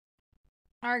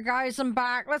Alright guys, I'm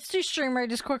back. Let's do stream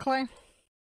raiders quickly.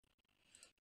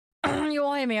 You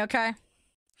all hear me okay?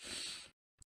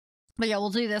 But yeah,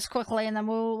 we'll do this quickly and then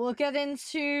we'll get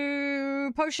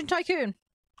into Potion Tycoon.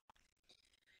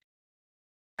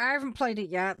 I haven't played it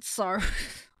yet, so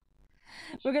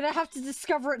we're gonna have to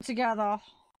discover it together.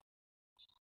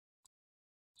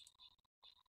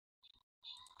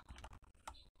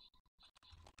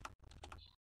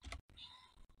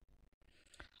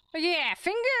 But yeah,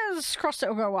 fingers crossed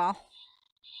it'll go well.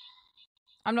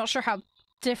 I'm not sure how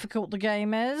difficult the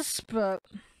game is, but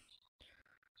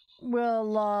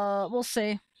we'll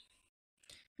see.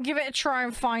 Give it a try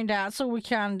and find out. That's all we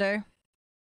can do.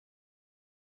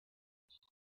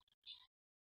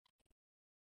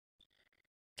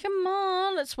 Come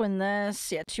on, let's win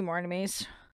this. Yeah, 2 more enemies.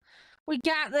 We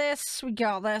got this. We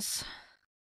got this.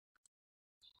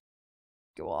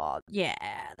 Go on. Yeah,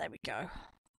 there we go.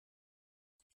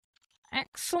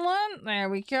 Excellent. There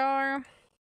we go.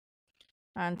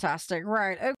 Fantastic.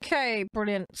 Right. Okay.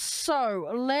 Brilliant. So,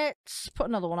 let's put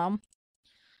another one on.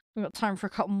 We've got time for a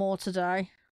couple more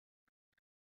today.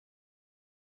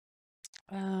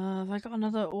 Have I got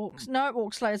another Orc? No,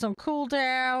 Orc Slayer's on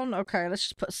cooldown. Okay, let's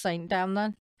just put a Saint down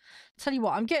then. Tell you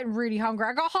what, I'm getting really hungry.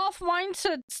 I got half mine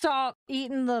to start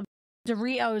eating the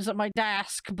Doritos at my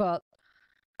desk, but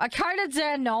I kind of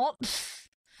dare not.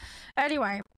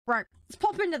 Anyway, right. Let's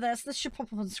pop into this. This should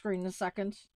pop up on the screen in a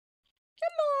second.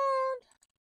 Come on.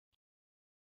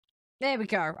 There we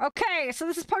go. Okay, so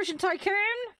this is Potion Tycoon.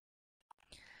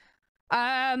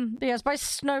 Yeah, it's by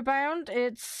Snowbound.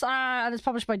 It's and it's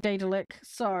published by Daedalic.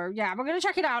 So yeah, we're gonna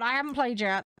check it out. I haven't played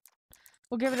yet.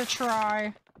 We'll give it a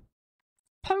try.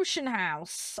 Potion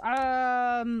House.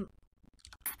 Derp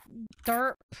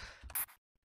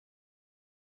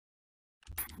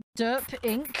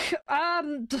Inc.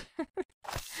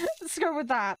 Let's go with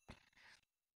that.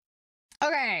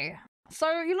 Okay.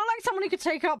 So you look like someone who could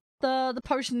take up the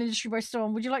potion industry by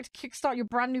storm. Would you like to kickstart your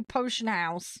brand new potion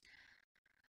house?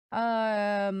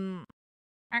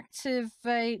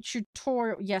 Activate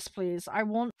tutorial. Yes, please. I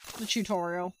want the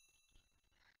tutorial.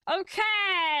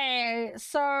 Okay,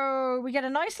 so we get a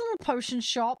nice little potion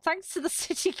shop thanks to the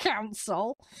city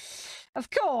council. Of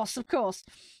course, of course.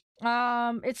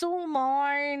 It's all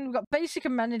mine. We've got basic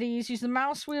amenities. Use the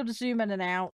mouse wheel to zoom in and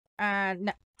out.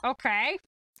 And okay,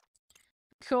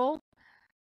 cool.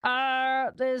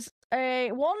 There's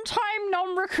a one-time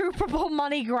non-recuperable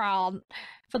money grant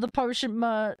for the potion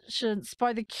merchants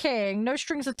by the king. No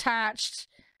strings attached,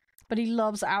 but he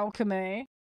loves alchemy.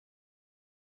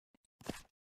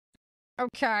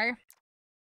 Okay.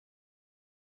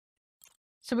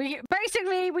 So we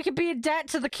can be in debt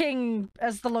to the king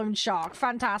as the loan shark.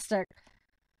 Fantastic.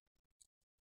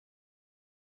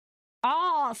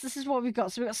 Ah, so this is what we've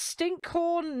got. So we've got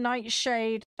Stinkhorn,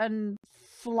 Nightshade, and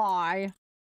Fly.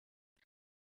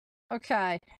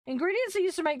 Okay. Ingredients are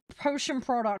used to make potion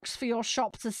products for your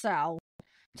shop to sell.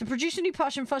 To produce a new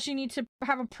potion, first you need to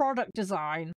have a product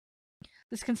design.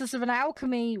 This consists of an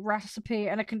alchemy recipe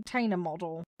and a container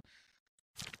model.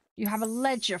 You have a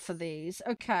ledger for these.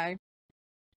 Okay.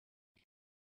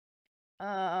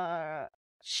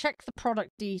 Check the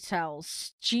product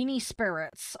details. Genie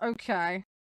spirits. Okay.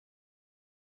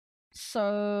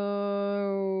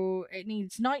 So it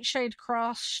needs Nightshade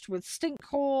crushed with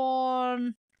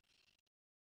Stinkhorn.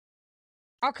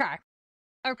 Okay.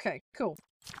 Okay, cool.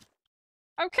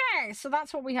 Okay, so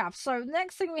that's what we have. So the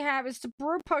next thing we have is to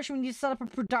brew a potion, we need to set up a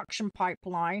production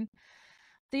pipeline.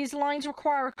 These lines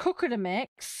require a cooker to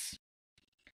mix.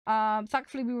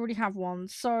 Thankfully we already have one.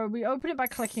 So we open it by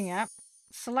clicking it.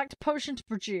 Select potion to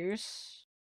produce.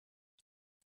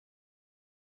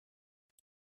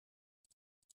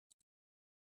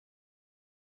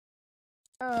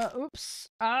 Oops.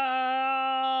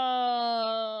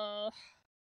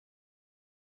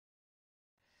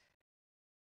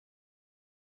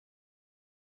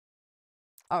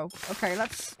 Oh, okay,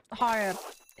 let's hire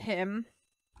him.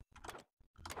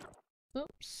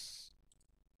 Oops.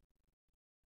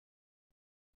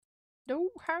 No,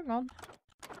 hang on.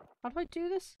 How do I do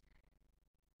this?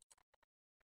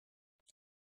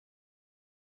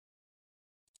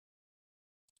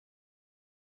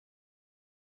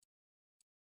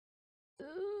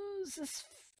 Is this...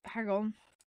 Hang on.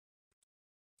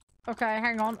 Okay,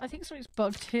 hang on. I think something's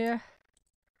bugged here.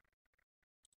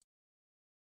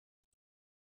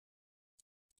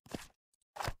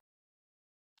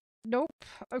 Nope.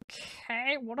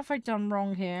 Okay, what have I done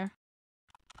wrong here?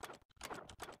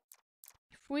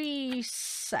 If we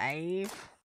save...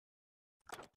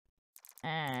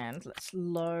 And let's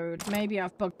load. Maybe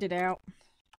I've bugged it out.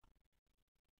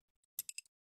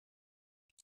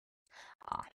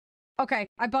 Okay,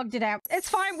 I bugged it out. It's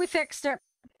fine, we fixed it.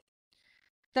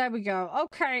 There we go.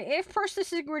 Okay, if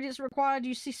processing ingredients are required,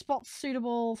 you see spots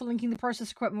suitable for linking the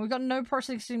process equipment. We've got no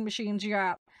processing machines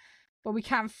yet, but we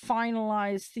can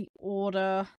finalize the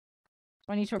order.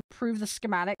 I need to approve the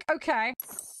schematic. Okay.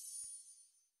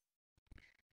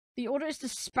 The order is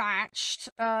dispatched.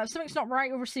 If something's not right,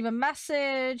 you'll receive a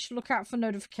message. Look out for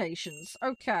notifications.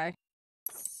 Okay.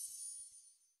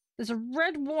 There's a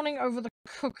red warning over the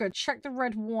cooker. Check the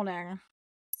red warning.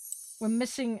 We're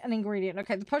missing an ingredient.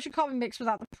 Okay, the potion can't be mixed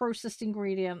without the processed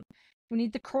ingredient. We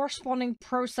need the corresponding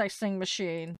processing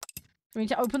machine. We need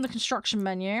to open the construction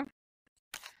menu.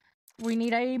 We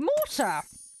need a mortar.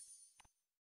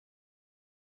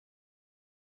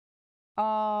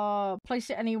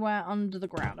 Place it anywhere under the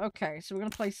ground. Okay, so we're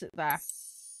gonna place it there.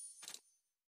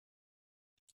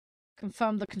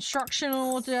 Confirm the construction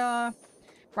order.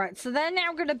 Right, so they're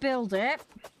now gonna build it.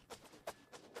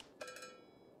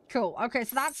 Cool. Okay,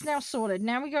 so that's now sorted.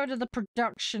 Now we go to the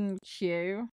production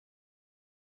queue.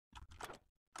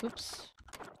 Oops.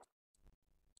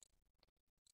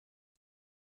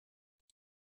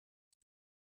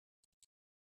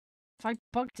 If I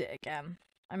bugged it again.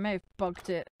 I may have bugged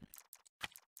it.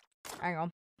 Hang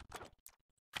on.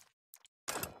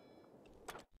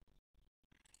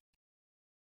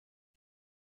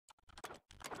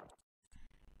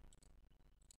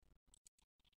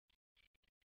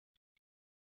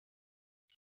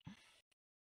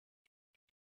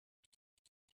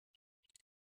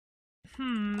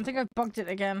 I think I've bugged it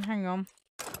again. Hang on.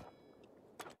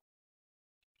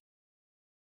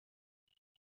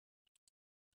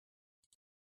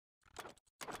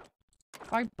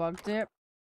 I bugged it.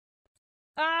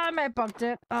 Ah, I may have bugged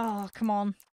it. Oh, come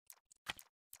on.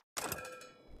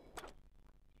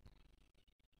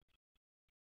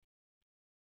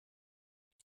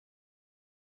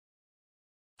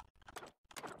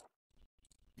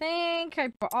 Think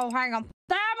I... Oh, hang on.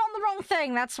 Damn, I'm on the wrong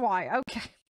thing. That's why. Okay.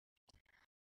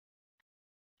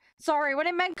 Sorry, when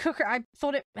it meant cooker, I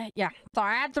thought it... Yeah,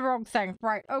 sorry, I had the wrong thing.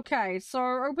 Right, okay. So,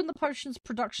 open the potions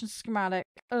production schematic.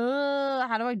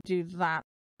 How do I do that?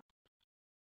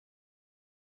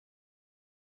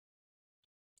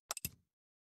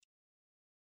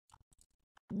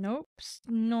 Nope,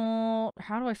 not...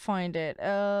 How do I find it?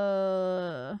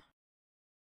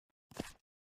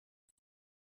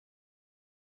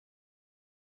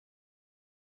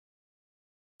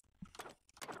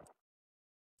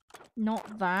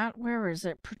 Not that. Where is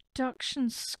it? Production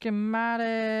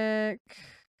schematic.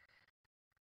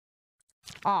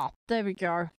 Ah, there we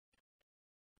go.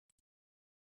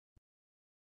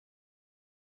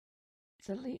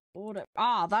 Delete order.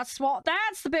 Ah, that's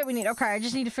the bit we need. Okay, I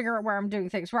just need to figure out where I'm doing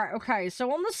things. Right, okay,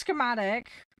 so on the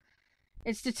schematic,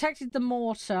 it's detected the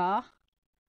mortar.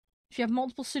 If you have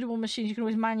multiple suitable machines, you can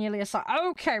always manually assign.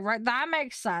 Okay, right, that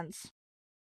makes sense.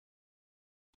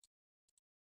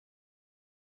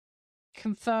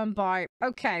 Confirmed by...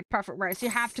 Okay, perfect, right, so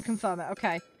you have to confirm it,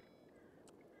 okay.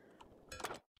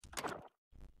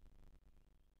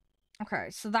 Okay,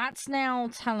 so that's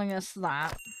now telling us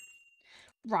that.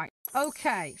 Right,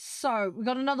 okay, so we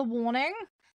got another warning.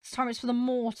 This time it's for the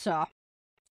mortar.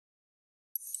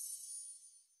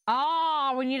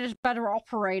 Ah, we need a better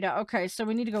operator. Okay, so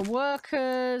we need to go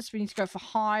workers, we need to go for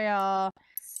hire,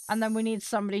 and then we need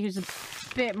somebody who's a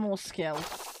bit more skilled.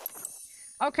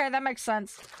 Okay, that makes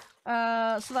sense.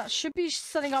 So that should be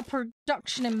setting up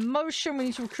production in motion. We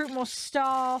need to recruit more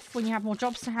staff when you have more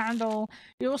jobs to handle.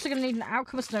 You're also going to need an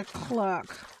alchemist and a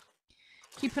clerk.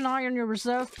 Keep an eye on your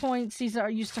reserve points. These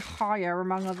are used to hire,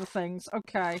 among other things.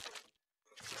 Okay.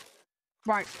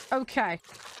 Right, okay.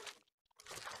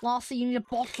 Lastly, you need a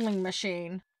bottling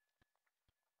machine.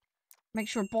 Make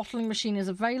sure a bottling machine is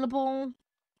available.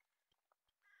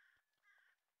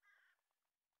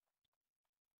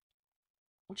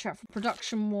 Watch out for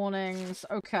production warnings.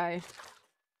 Okay.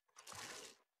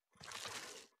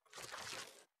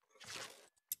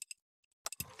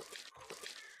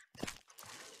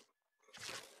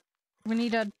 We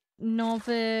need a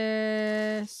novice.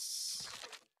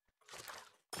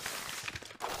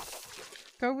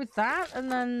 Go with that,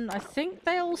 and then I think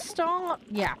they'll start.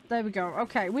 Yeah, there we go.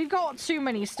 Okay, we've got too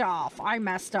many staff. I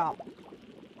messed up.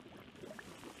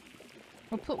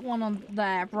 We'll put one on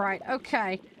there. Right,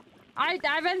 okay.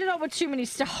 I've ended up with too many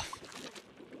staff.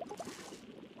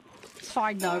 It's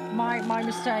fine though. My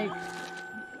mistake.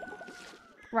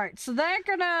 Right, so they're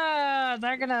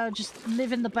gonna just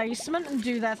live in the basement and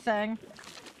do their thing.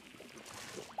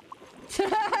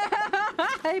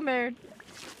 Hey, Moon.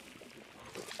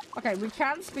 Okay, we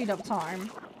can speed up time.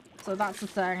 So that's the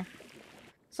thing.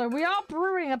 So we are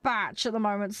brewing a batch at the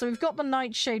moment. So we've got the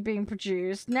nightshade being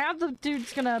produced. Now the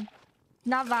dude's gonna...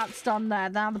 Now that's done there.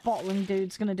 Now the bottling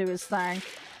dude's gonna do his thing.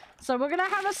 So we're gonna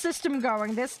have a system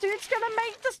going. This dude's gonna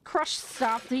make this crushed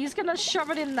stuff. He's gonna shove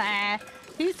it in there.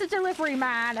 He's the delivery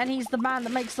man, and he's the man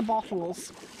that makes the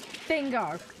bottles.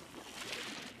 Bingo.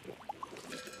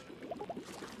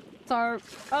 So,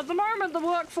 at the moment, the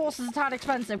workforce is a tad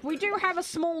expensive. We do have a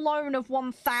small loan of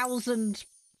 1,000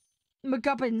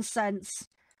 McGubbin cents.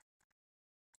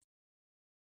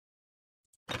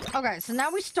 Okay, so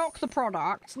now we stock the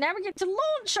product. Now we get to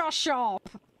launch our shop.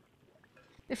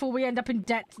 Before we end up in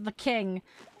debt to the king.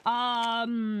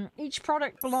 Each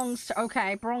product belongs to...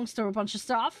 Okay, belongs to a bunch of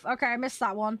stuff. Okay, I missed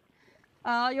that one.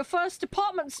 Your first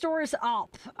department store is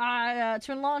up.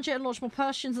 To enlarge it and launch more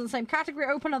Persians in the same category,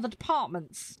 open other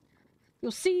departments.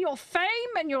 You'll see your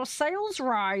fame and your sales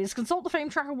rise. Consult the fame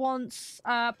tracker once.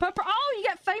 Oh, you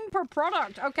get fame per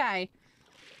product. Okay.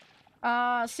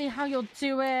 See how you're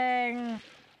doing.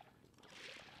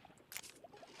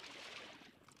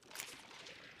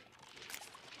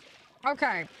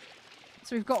 Okay.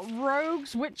 So we've got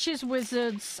rogues, witches,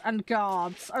 wizards, and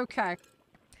guards. Okay.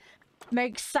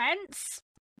 Makes sense.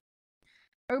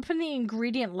 Open the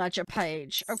ingredient ledger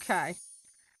page. Okay.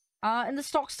 In the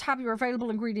stocks tab, your available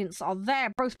ingredients are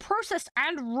there, both processed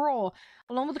and raw,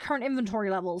 along with the current inventory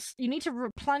levels. You need to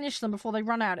replenish them before they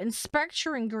run out. Inspect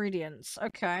your ingredients.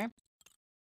 Okay.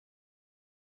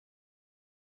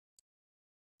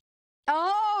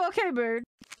 Oh, okay, bird.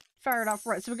 Fair enough.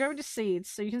 Right, so we're going to seeds.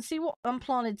 So you can see what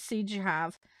unplanted seeds you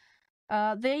have.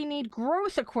 They need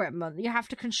growth equipment. You have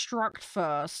to construct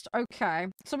first. Okay.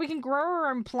 So we can grow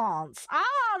our own plants. Ah,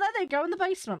 there they go in the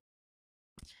basement.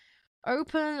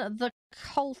 Open the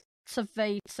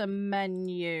cultivator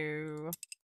menu.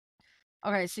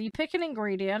 Okay, so you pick an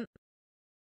ingredient.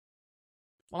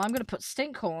 Well, I'm going to put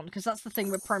stink corn, because that's the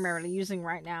thing we're primarily using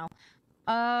right now.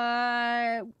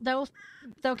 They'll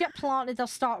get planted, they'll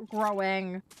start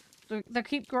growing. They'll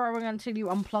keep growing until you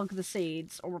unplug the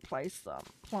seeds or replace them.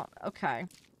 Okay.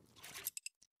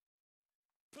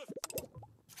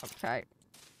 Okay.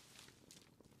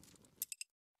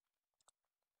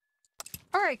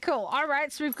 Alright, cool.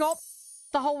 Alright, so we've got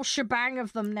the whole shebang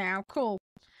of them now. Cool.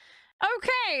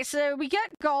 Okay, so we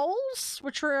get goals,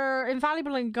 which are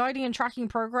invaluable in guiding and tracking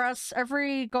progress.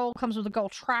 Every goal comes with a goal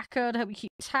tracker to help you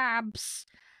keep tabs.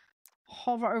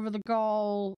 Hover over the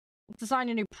goal. Design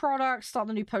a new product. Start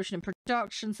the new potion in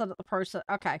production. Set up the process.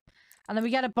 Okay. And then we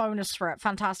get a bonus for it.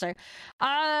 Fantastic.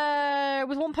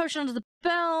 With one potion under the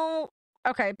belt.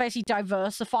 Okay, basically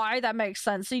diversify. That makes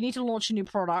sense. So you need to launch a new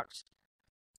product.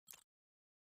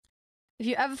 If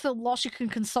you ever feel lost, you can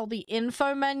consult the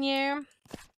info menu.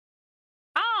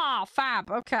 Ah,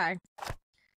 fab. Okay.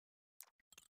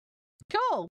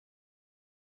 Cool.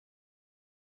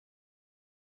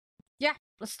 Yeah,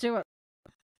 let's do it.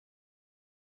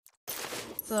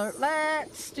 So,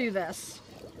 let's do this.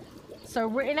 So,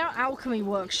 we're in our alchemy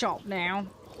workshop now.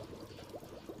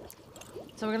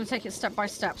 So, we're going to take it step by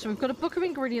step. So, we've got a book of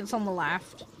ingredients on the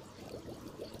left.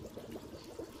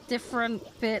 Different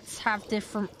bits have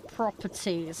different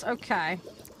properties. Okay.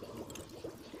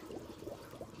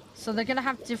 So they're gonna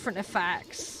have different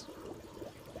effects.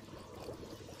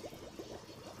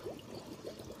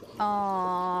 We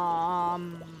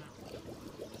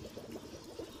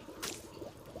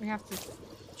have to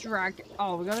drag...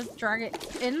 Oh, we gotta drag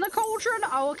it in the cauldron?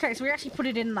 Oh, okay, so we actually put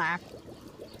it in there.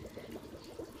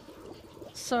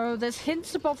 So there's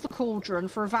hints above the cauldron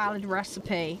for a valid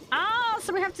recipe. Ah,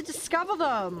 so we have to discover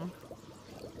them.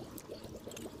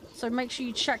 So make sure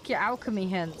you check your alchemy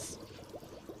hints.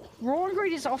 Raw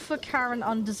ingredients offer current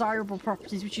undesirable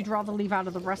properties which you'd rather leave out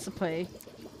of the recipe.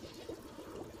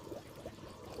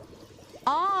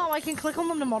 Oh, I can click on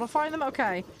them to modify them?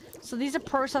 Okay. So these are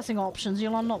processing options.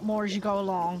 You'll unlock more as you go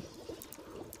along.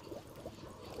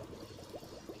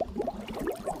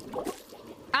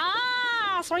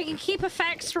 Ah, so I can keep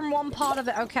effects from one part of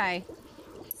it. Okay.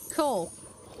 Cool.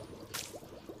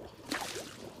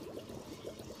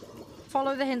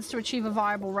 Follow the hints to achieve a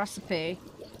viable recipe.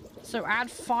 So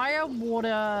add fire,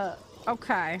 water...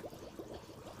 Okay.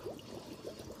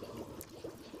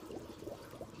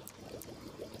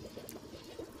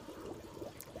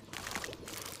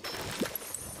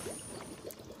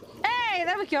 Hey,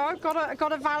 there we go.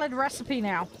 Got a valid recipe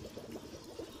now.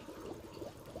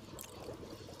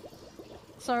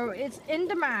 So it's in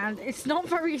demand, it's not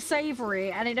very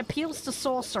savory, and it appeals to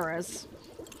sorcerers.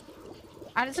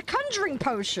 And it's a conjuring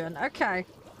potion. Okay.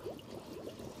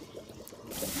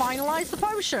 Finalize the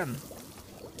potion.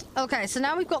 Okay, so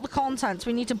now we've got the contents.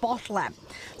 We need to bottle it.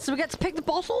 So we get to pick the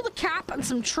bottle, the cap, and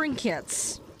some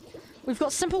trinkets. We've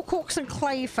got simple corks and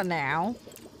clay for now.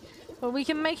 But we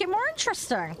can make it more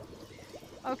interesting.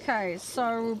 Okay,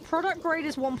 so product grade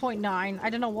is 1.9. I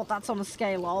don't know what that's on a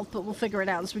scale of, but we'll figure it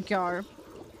out as we go.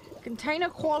 Container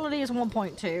quality is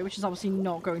 1.2, which is obviously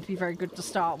not going to be very good to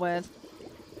start with.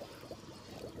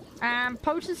 And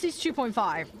potency is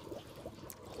 2.5.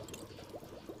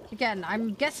 Again,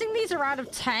 I'm guessing these are out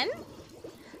of 10?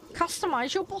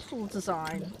 Customize your bottle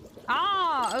design.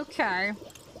 Ah, okay.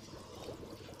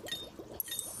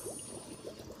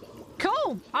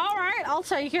 Cool. All right, I'll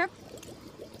take it.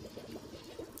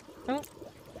 Oh.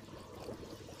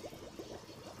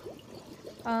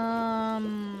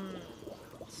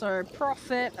 So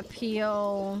profit,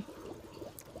 appeal.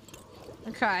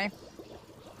 Okay.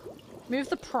 Move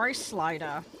the price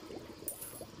slider.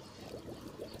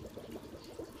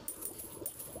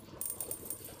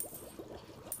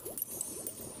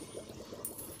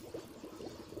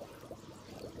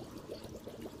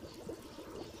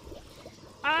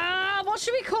 What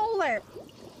should we call it?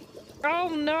 Oh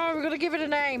no, we're gonna give it a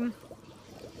name.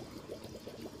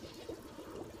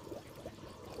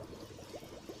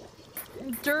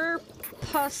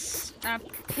 Derpus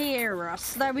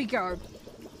Apirus. There we go.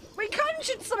 We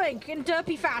conjured something in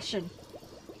derpy fashion.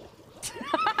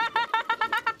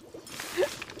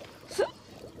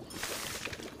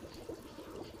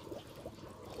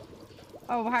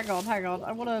 Oh, hang on.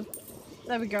 I wanna...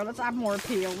 There we go. Let's add more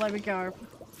appeal. There we go.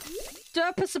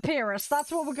 Derpus Apirus.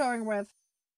 That's what we're going with.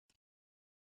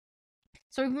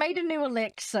 So we've made a new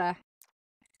elixir.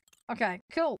 Okay,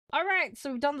 cool. Alright, so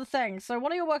we've done the thing. So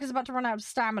one of your workers is about to run out of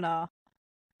stamina.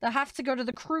 They have to go to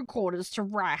the crew quarters to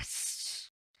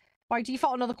rest. By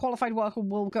default, another qualified worker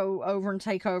will go over and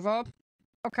take over.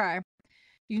 Okay.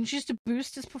 You can choose to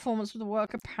boost his performance with the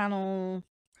worker panel.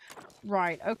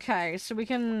 Right, okay. So we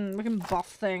can buff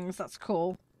things. That's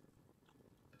cool.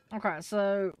 Okay,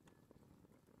 so...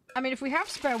 I mean, if we have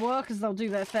spare workers, they'll do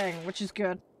their thing, which is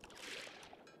good.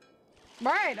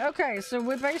 Right, okay, so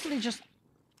we're basically just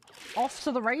off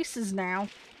to the races now.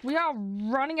 We are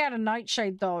running out of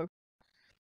nightshade, though.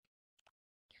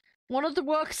 One of the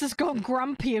workers has gone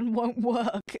grumpy and won't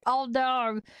work. Oh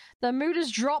no, their mood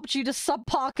has dropped due to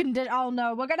subpar conditions. Oh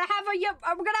no, we're gonna have a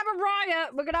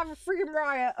riot. We're gonna have a freaking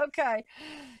riot. Okay,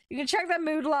 you can check their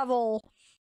mood level,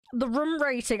 the room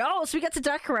rating. Oh, so we get to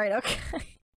decorate.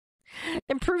 Okay.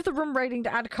 Improve the room rating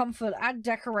to add comfort. Add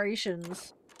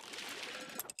decorations.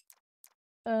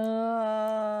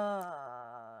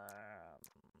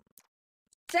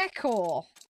 Decor.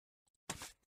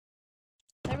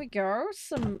 There we go. There's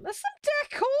some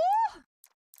decor.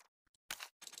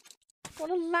 What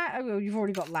a oh, you've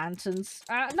already got lanterns.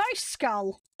 Nice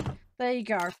skull. There you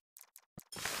go.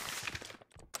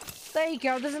 There you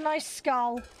go. There's a nice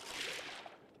skull.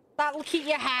 That'll keep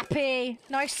you happy.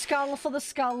 Nice skull for the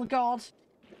skull god.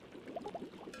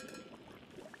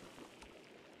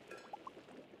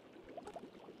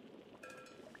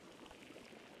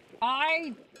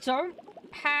 I don't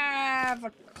have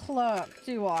a clerk,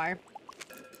 do I?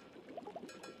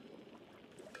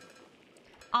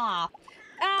 Ah,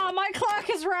 my clerk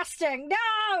is resting.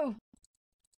 No!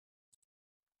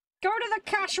 Go to the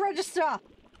cash register.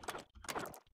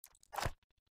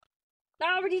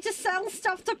 No, we need to sell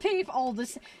stuff to people. Oh,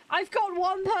 this... I've got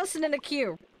one person in a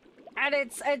queue. And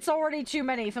it's already too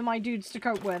many for my dudes to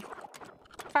cope with.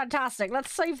 Fantastic.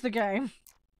 Let's save the game.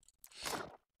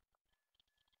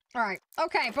 Alright.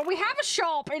 Okay, but we have a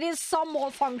shop. It is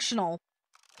somewhat functional.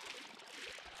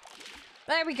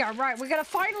 There we go. Right, we're gonna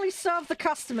finally serve the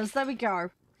customers. There we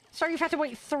go. Sorry you've had to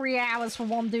wait 3 hours for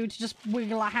one dude to just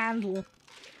wiggle a handle.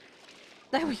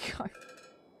 There we go.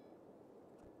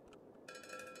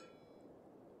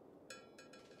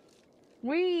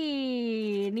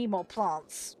 We need more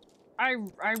plants. I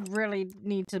really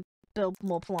need to build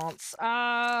more plants.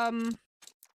 I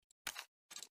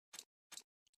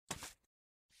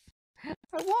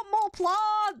want more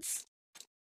plants!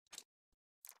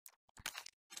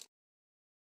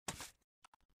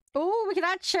 Oh, we can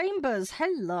add chambers.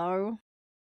 Hello.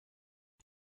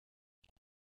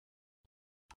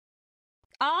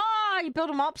 Ah, you build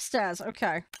them upstairs.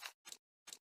 Okay.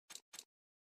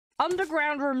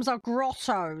 Underground rooms are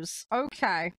grottos.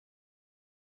 Okay.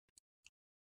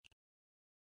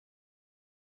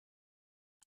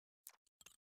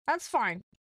 That's fine.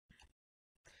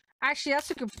 Actually,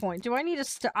 that's a good point. Do I need a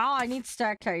I need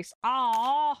staircase.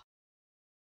 Ah.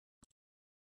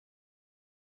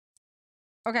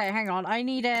 Okay, hang on. I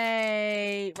need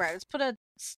a... Right, let's put a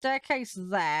staircase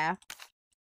there.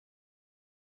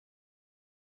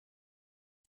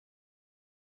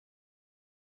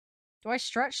 Do I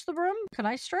stretch the room? Can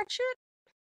I stretch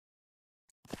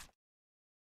it?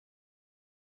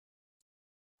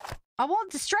 I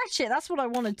want to stretch it. That's what I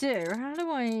want to do. How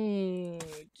do I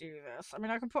do this? I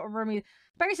mean, I can put a room...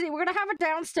 Basically, we're going to have a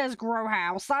downstairs grow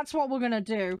house. That's what we're going to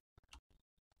do.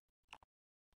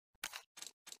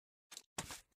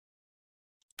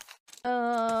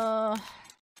 I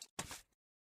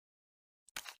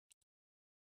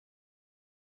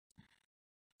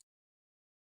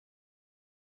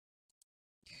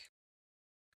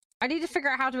need to figure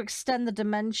out how to extend the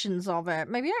dimensions of it.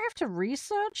 Maybe I have to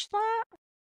research that?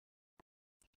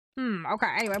 Okay,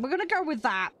 anyway, we're gonna go with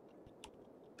that.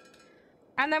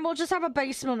 And then we'll just have a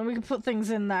basement and we can put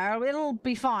things in there. It'll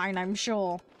be fine, I'm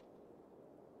sure.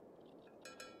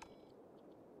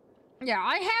 Yeah,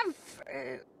 I have...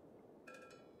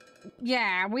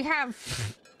 yeah, we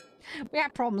have... we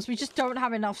have problems. We just don't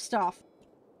have enough stuff.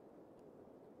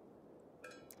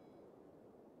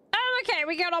 Oh, okay,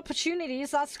 we got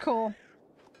opportunities. That's cool.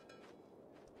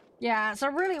 Yeah, so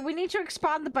really, we need to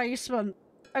expand the basement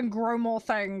and grow more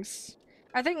things.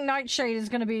 I think Nightshade is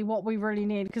going to be what we really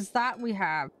need, because that we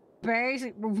have.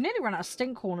 Basically, we've nearly run out of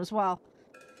Stinkhorn as well.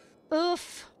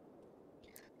 Oof.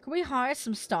 Can we hire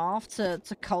some staff to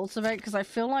cultivate? Because I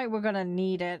feel like we're going to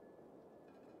need it.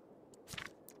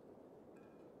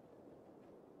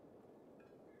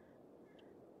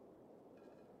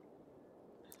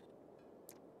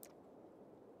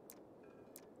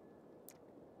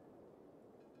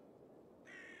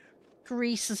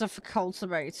 Greases are for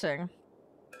cultivating.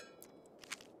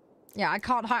 Yeah, I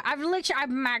can't hire. I've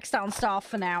maxed out on staff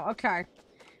for now. Okay.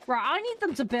 Right, I need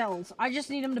them to build. I just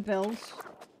need them to build.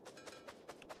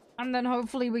 And then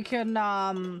hopefully we can,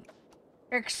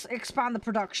 expand the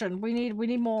production. We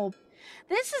need more.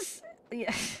 This is...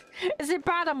 Yeah. Is it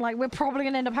bad? I'm like, we're probably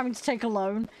gonna end up having to take a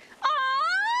loan.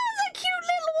 Oh, the cute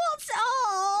little what's...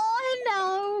 Oh,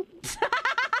 hello.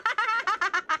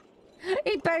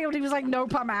 He bailed. He was like,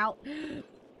 nope, I'm out.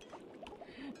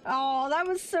 Oh, that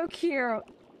was so cute.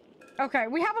 Okay,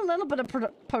 we have a little bit of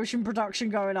potion production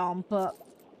going on, but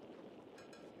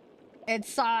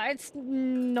it's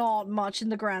not much in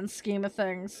the grand scheme of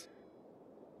things.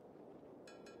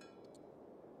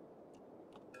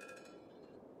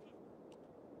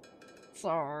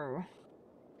 So,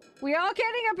 we are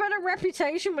getting a better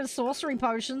reputation with sorcery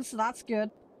potions, so that's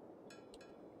good.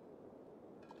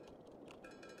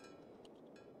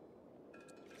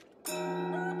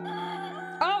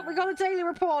 Oh, we got a daily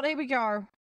report. Here we go.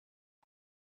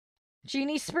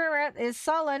 Genie spirit is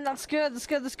sullen. That's good. That's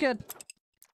good. That's good.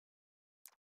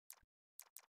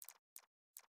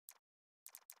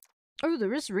 Oh,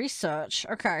 there is research.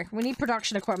 Okay, we need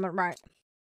production equipment, right?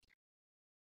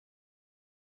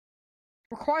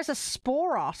 Requires a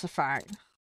spore artifact.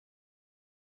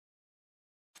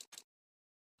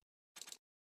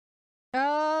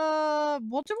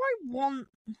 What do I want?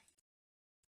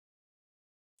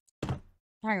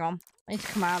 Hang on. I need to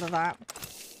come out of that.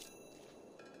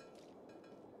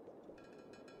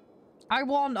 I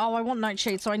want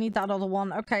Nightshade, so I need that other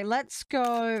one. Okay, let's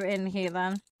go in here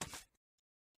then.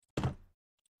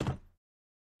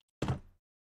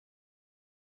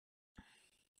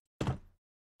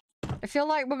 I feel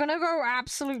like we're gonna go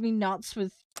absolutely nuts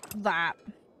with that.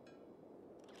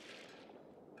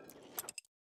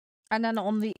 And then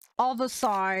on the other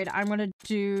side, I'm gonna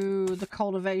do the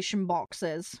cultivation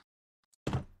boxes.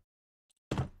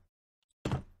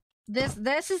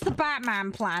 This is the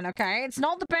Batman plan, okay? It's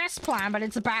not the best plan, but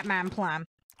it's a Batman plan.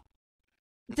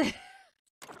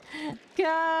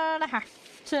 Gonna have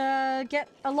to get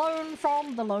a loan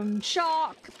from the loan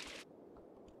shark.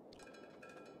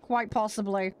 Quite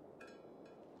possibly.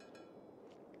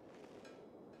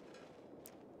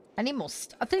 I need more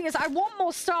the thing is, I want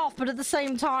more staff, but at the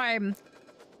same time...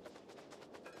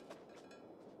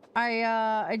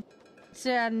 I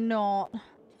dare not...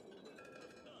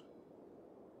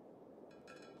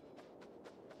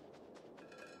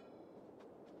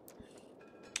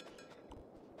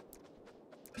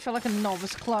 I feel like a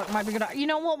novice clerk might be good. You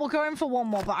know what? We'll go in for one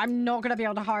more, but I'm not going to be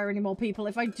able to hire any more people.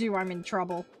 If I do, I'm in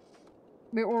trouble.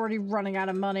 We're already running out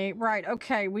of money. Right,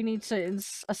 okay. We need to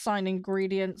assign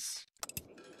ingredients.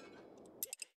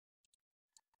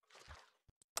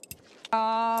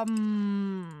 Oh,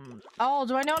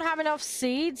 do I not have enough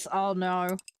seeds? Oh,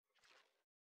 no.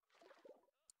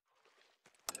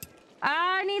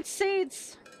 I need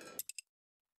seeds.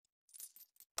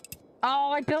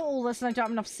 Oh, I built all this and I don't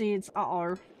have enough seeds.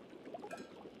 Uh-oh.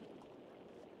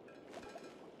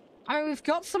 I mean, we've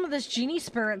got some of this genie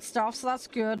spirit stuff, so that's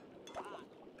good.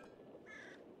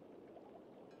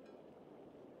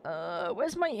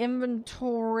 Where's my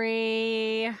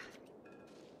inventory?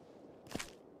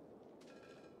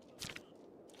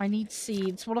 I need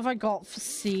seeds. What have I got for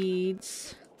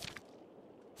seeds?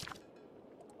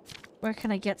 Where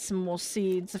can I get some more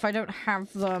seeds if I don't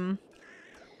have them?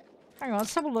 Hang on,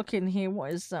 let's have a look in here.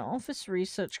 What is that? Office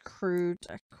research, crew,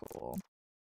 decor.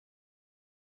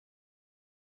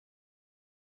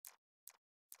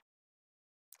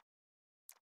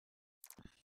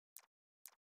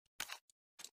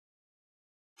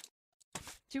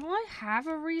 Do I have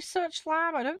a research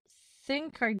lab? I don't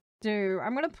think I do.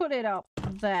 I'm gonna put it up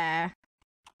there.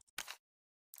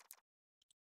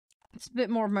 It's a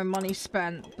bit more of my money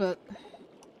spent, but...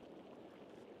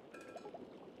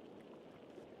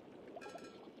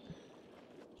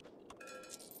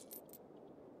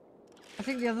 I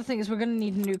think the other thing is we're gonna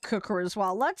need a new cooker as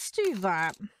well. Let's do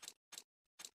that.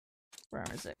 Where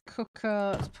is it?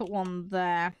 Cooker. Let's put one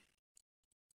there.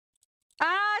 Ah,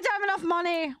 I don't have enough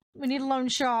money! We need a loan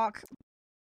shark.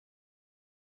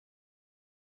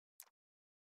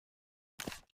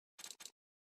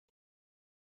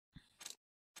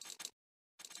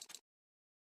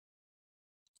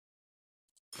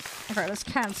 Okay, let's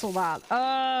cancel that.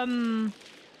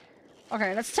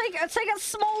 Okay, let's take a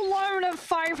small loan of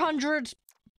 500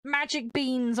 magic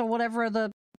beans or whatever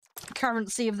the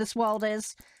currency of this world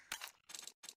is.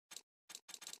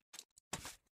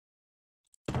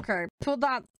 Okay, put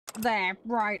that there.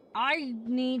 Right, I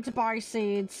need to buy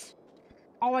seeds.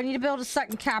 Oh, I need to build a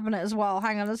second cabinet as well.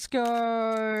 Hang on, let's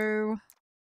go...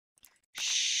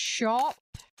 Shop.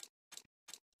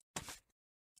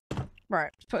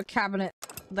 Right, let's put a cabinet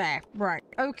there. Right,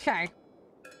 okay.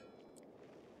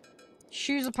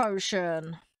 Choose a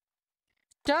potion.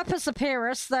 Derpus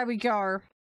Apirus, there we go.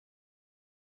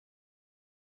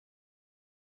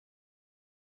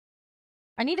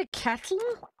 I need a kettle?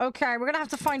 Okay, we're gonna have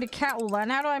to find a kettle then.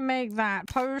 How do I make that?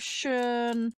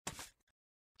 Potion...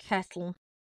 Kettle.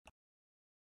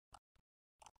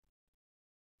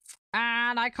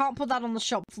 And I can't put that on the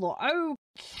shop floor.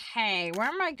 Okay, where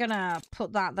am I gonna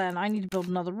put that then? I need to build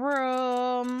another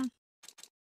room.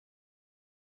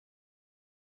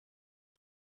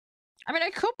 I mean,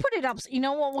 I could put it up... You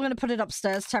know what? We're gonna put it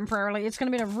upstairs temporarily. It's gonna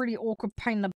be a really awkward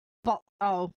pain in the butt.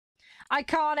 Oh. I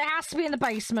can't. It has to be in the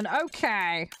basement.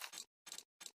 Okay.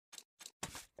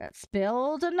 Let's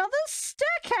build another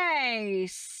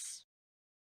staircase.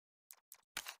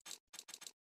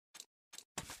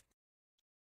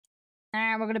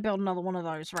 And we're gonna build another one of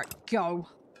those. Right, go.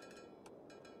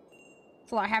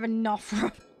 So I have enough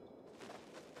room.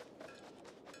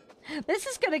 This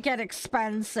is gonna get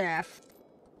expensive.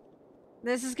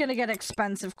 This is gonna get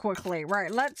expensive quickly.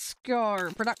 Right, let's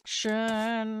go.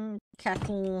 Production.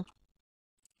 Kettle.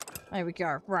 There we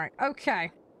go. Right,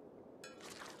 okay.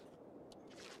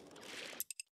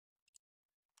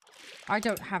 I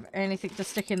don't have anything to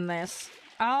stick in this.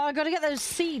 Oh, I gotta get those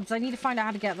seeds. I need to find out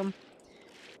how to get them.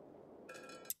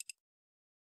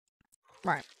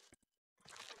 Right.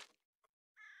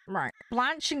 Right.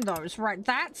 Blanching those. Right,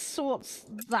 that sorts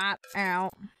that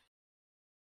out.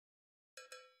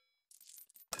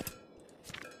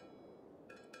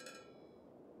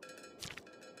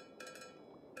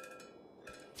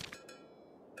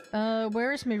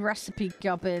 Where is my recipe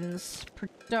gubbins?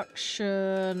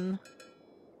 Production.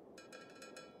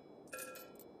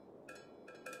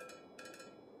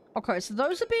 Okay, so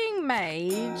those are being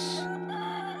made.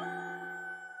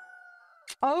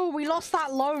 Oh, we lost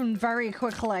that loan very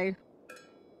quickly.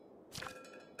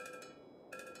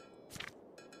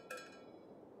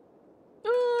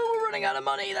 Oh, we're running out of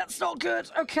money. That's not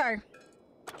good. Okay.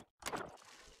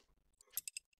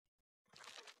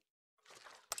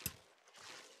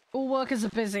 All workers are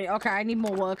busy. Okay, I need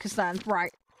more workers then.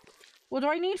 Right. What do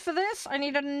I need for this? I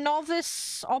need a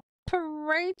novice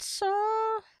operator?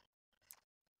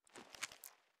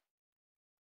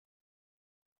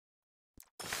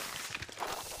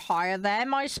 Hire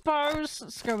them, I suppose.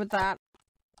 Let's go with that.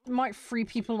 Might free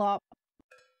people up.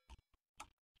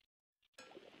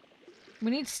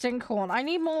 We need stinkhorn. I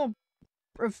need more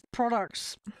of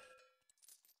products.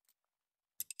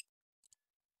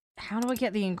 How do I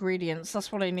get the ingredients?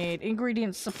 That's what I need.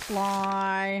 Ingredient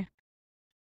supply.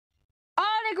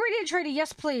 Oh, an ingredient trader.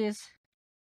 Yes, please.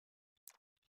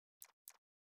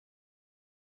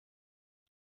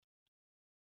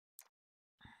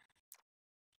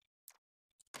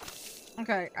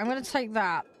 Okay, I'm gonna take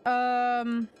that.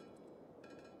 I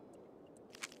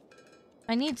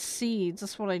need seeds.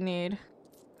 That's what I need.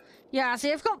 Yeah,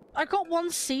 see, I've got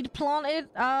one seed planted.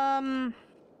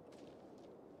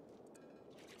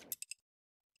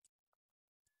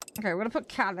 Okay, we're gonna put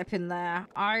catnip in there.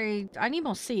 I need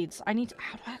more seeds. How do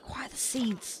I acquire the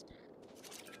seeds?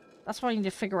 That's what I need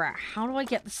to figure out. How do I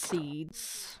get the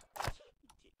seeds?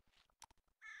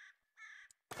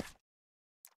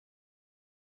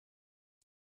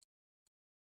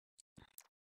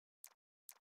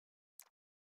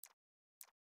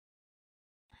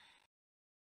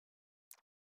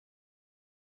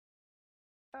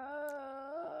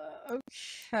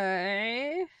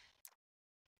 Okay.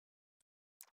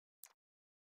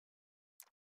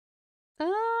 Um.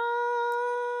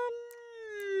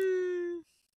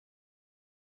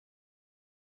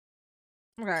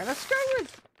 Okay, let's go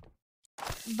with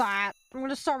that. I'm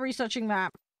gonna start researching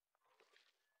that.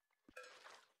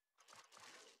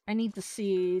 I need the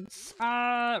seeds.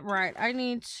 Right. I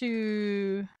need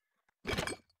to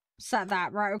set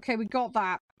that. Right, okay, we got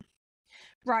that.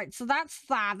 Right, so that's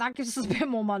that. That gives us a bit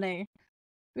more money.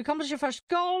 We accomplished your first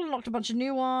goal, unlocked a bunch of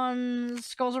new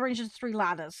ones. Goals arranged into 3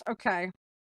 ladders. Okay.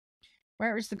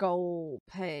 Where is the goal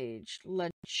page?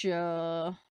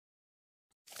 Ledger.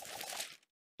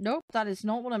 Nope, that is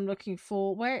not what I'm looking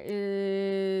for. Where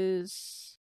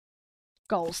is...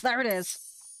 goals? There it is.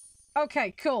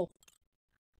 Okay, cool.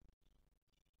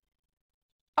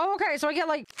 Oh, okay, so I get,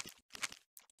 like...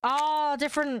 ah,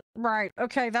 different... right,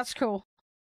 okay, that's cool.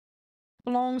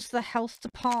 Belongs to the health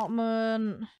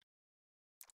department.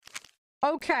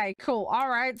 Okay, cool.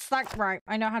 Alright, it's that... right,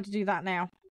 I know how to do that now.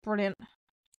 Brilliant.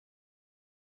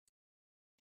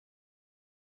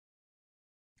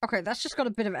 Okay, that's just got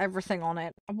a bit of everything on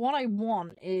it. What I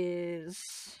want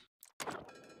is...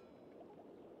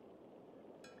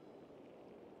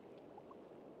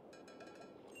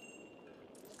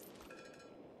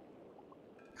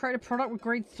 create a product with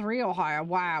grade 3 or higher.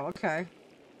 Wow, okay.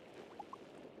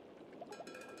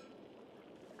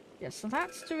 Yeah, so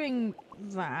that's doing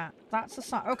that. That's a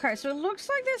sign. Okay, so it looks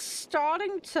like they're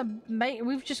starting to make...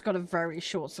 we've just got a very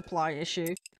short supply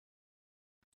issue.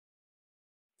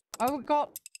 Oh, we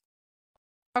got...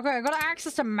 okay, I got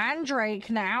access to Mandrake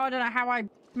now. I don't know how I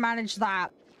managed that.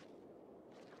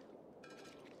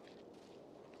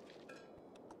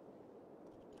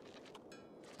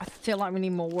 I feel like we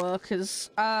need more workers.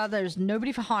 There's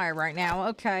nobody for hire right now.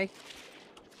 Okay.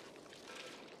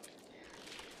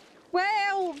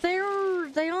 Well, they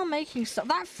are making stuff.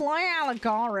 That fly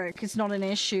allegoric is not an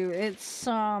issue. It's,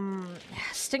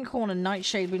 Stinkhorn and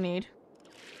Nightshade we need.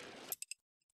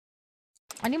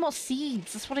 I need more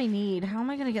seeds. That's what I need. How am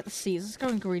I gonna get the seeds? Let's go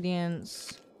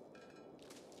ingredients.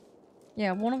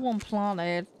 Yeah, 101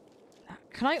 planted.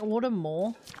 Can I order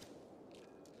more?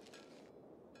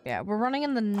 Yeah, we're running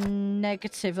in the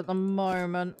negative at the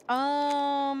moment.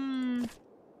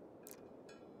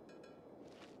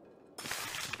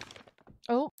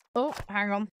 Oh,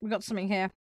 hang on. We got something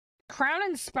here. Crown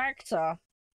Inspector.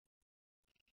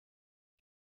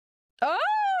 Oh,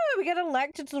 we get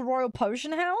elected to the Royal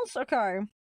Potion House? Okay.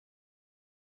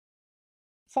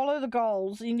 Follow the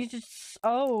goals. You need to...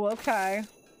 oh, okay.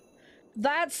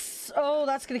 That's... oh,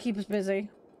 that's gonna keep us busy.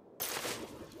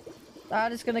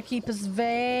 That is gonna keep us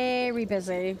very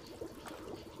busy.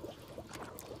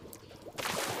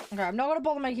 Okay, I'm not gonna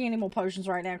bother making any more potions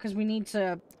right now, because we need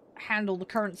to handle the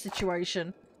current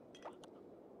situation.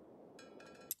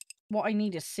 What I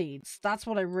need is seeds. That's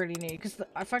what I really need, because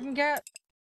if I can get...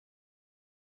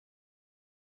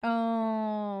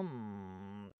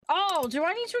 oh, do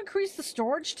I need to increase the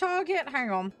storage target?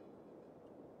 Hang on.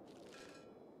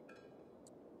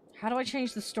 How do I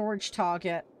change the storage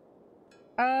target?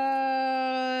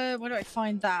 Where do I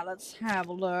find that? Let's have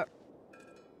a look.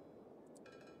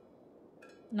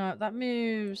 No, that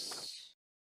moves...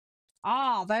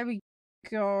 ah, there we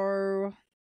go.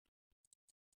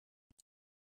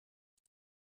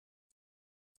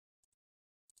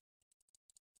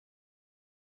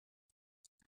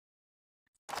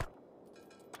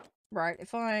 Right,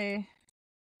 if I...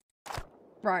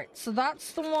 right, so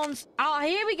that's the ones... ah,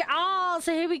 here we go! Ah,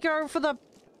 so here we go for the...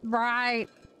 right.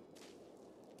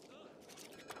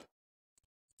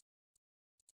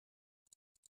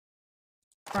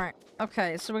 Right,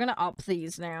 okay, so we're gonna up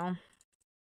these now.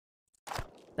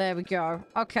 There we go.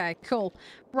 Okay, cool.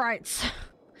 Right, so,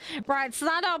 right, so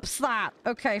that ups that.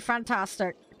 Okay,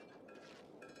 fantastic.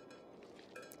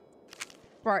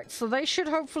 Right, so they should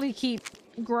hopefully keep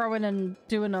growing and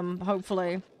doing them,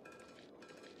 hopefully.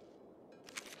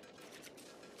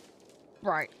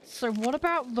 Right, so what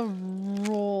about the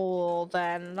raw,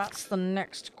 then? That's the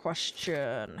next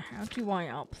question. How do I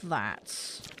up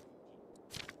that?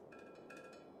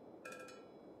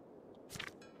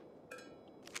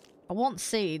 I want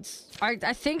seeds. I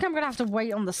think I'm gonna have to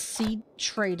wait on the seed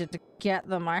trader to get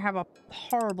them. I have a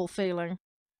horrible feeling.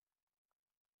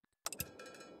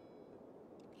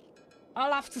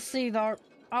 I'll have to see, though.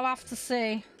 I'll have to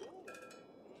see.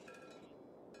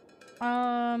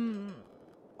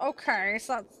 Okay,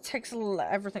 so that takes a little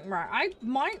everything right. I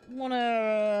might want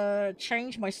to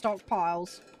change my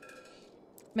stockpiles.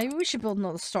 Maybe we should build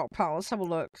another stockpile. Let's have a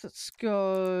look. Let's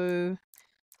go...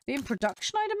 be in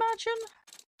production, I'd imagine?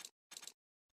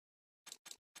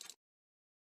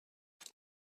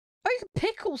 Oh, you can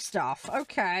pickle stuff.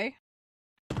 Okay.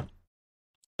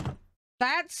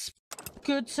 That's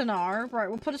good to know. Right,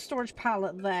 we'll put a storage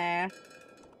pallet there.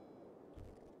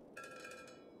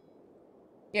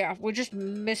 Yeah, we're just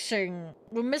missing...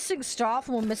 We're missing stuff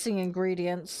and we're missing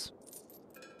ingredients.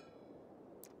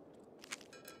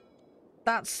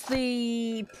 That's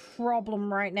the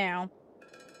problem right now.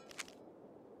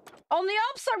 On the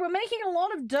upside, we're making a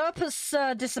lot of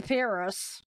derpus disappear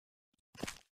us.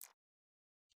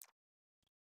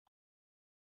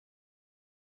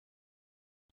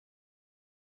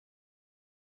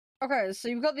 Okay, so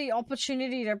you've got the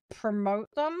opportunity to promote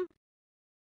them.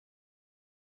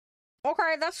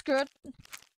 Okay, that's good.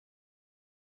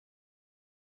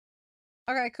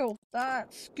 Okay, cool.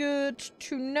 That's good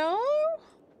to know.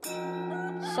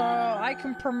 So I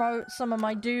can promote some of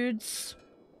my dudes.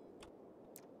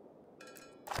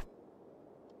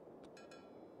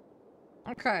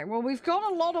 Okay, well, we've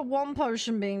got a lot of one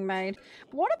potion being made.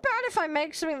 What about if I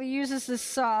make something that uses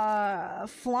this,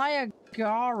 fly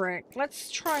agaric?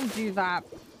 Let's try and do that.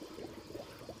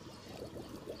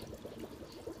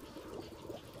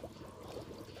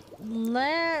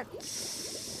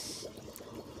 Let's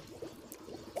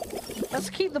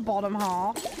keep the bottom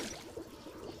half.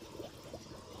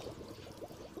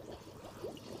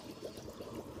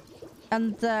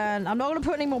 And then, I'm not going to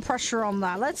put any more pressure on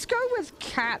that. Let's go with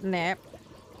catnip.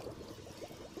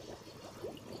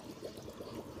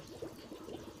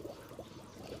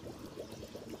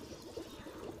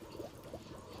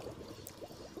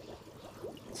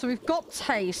 So we've got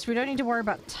taste. We don't need to worry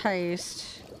about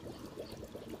taste.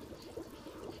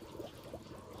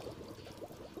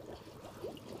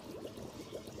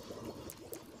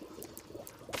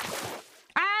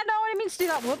 Ah, no, I didn't mean to do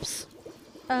that. Whoops.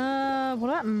 What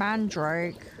about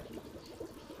mandrake?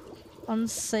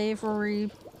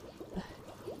 Unsavory.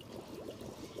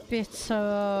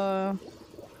 Bitter.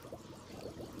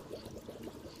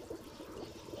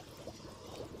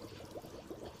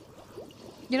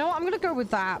 You know what? I'm gonna go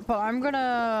with that, but I'm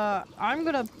gonna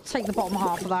take the bottom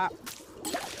half of that.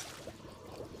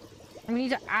 We need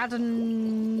to add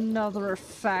another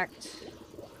effect.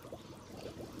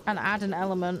 And add an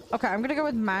element. Okay, I'm gonna go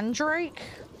with mandrake.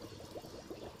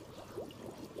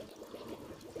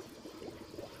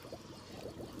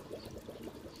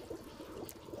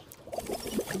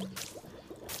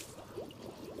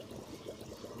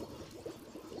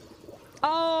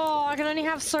 Oh, I can only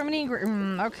have so many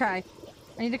okay.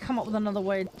 I need to come up with another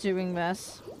way of doing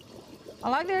this. I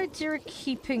like the idea of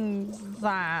keeping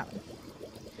that.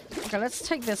 Okay, let's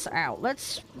take this out.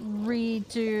 Let's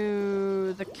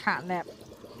redo the catnip.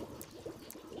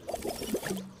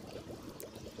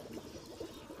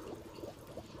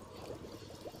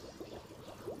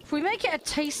 If we make it a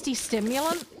tasty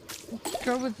stimulant,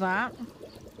 go with that.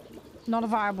 Not a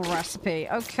viable recipe.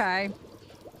 Okay.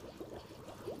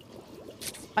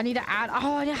 I need to add...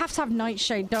 Oh, I have to have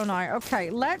nightshade, don't I? Okay,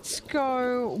 let's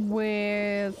go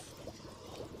with...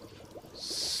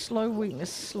 Slow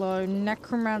weakness, slow.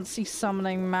 Necromancy,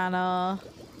 summoning mana.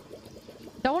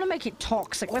 Don't want to make it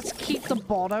toxic. Let's keep the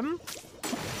bottom.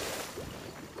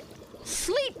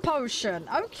 Sleep potion.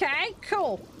 Okay,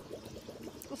 cool.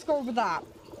 Let's go with that.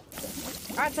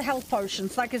 Add to health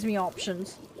potions. That gives me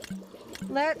options.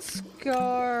 Let's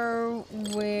go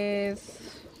with...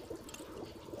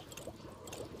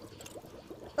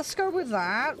 Let's go with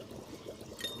that.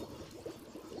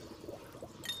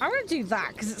 I'm gonna do that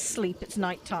because it's sleep, it's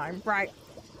nighttime. Right.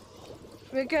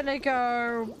 We're gonna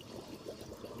go...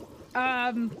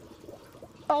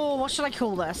 Oh, what should I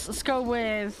call this? Let's go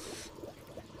with...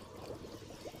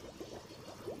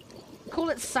 Call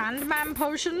it Sandman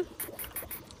Potion.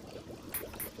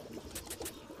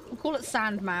 We'll call it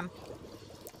Sandman.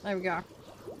 There we go.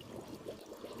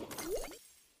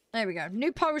 There we go.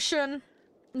 New potion.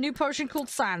 New potion called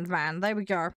Sandman. There we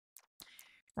go.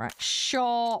 Right.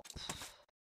 Shop.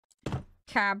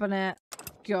 Cabinet.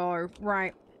 Go.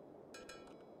 Right.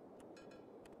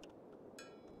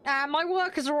 My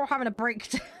workers are all having a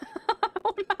breakdown.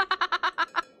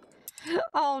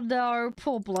 Oh no.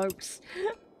 Poor blokes.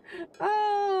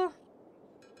 Oh.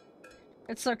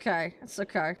 It's okay. It's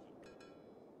okay.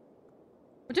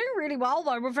 We're doing really well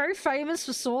though. We're very famous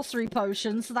for sorcery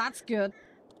potions, so that's good.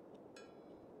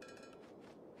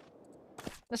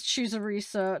 Let's choose a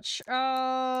research. I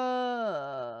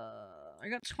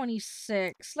got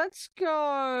 26. Let's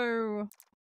go...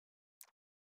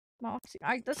 Marketing.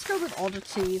 Let's go with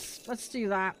oddities. Let's do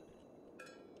that.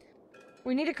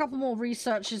 We need a couple more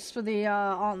researches for the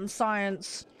art and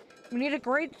science. We need a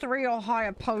grade 3 or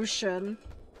higher potion.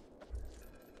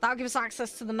 That'll give us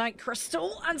access to the night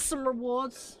crystal and some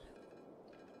rewards.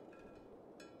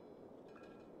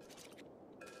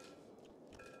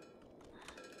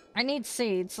 I need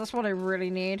seeds. That's what I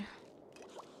really need.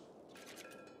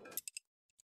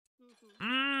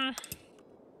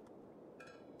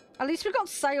 At least we got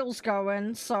sales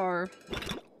going, so...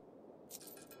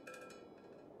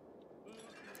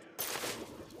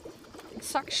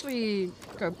 Let's actually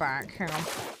go back. Hang on.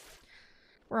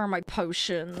 Where are my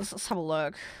potions? Let's have a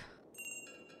look.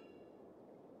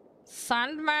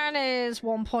 Sandman is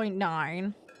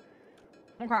 1.9.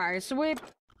 Okay, so we're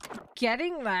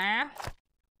getting there.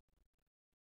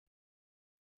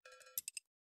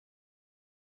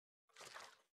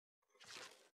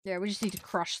 Yeah, we just need to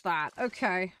crush that.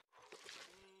 Okay.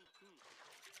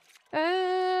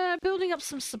 Building up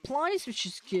some supplies, which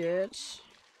is good.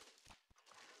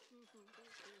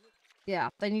 Yeah,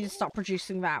 they need to start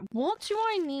producing that. What do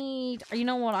I need? You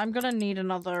know what? I'm gonna need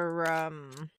another,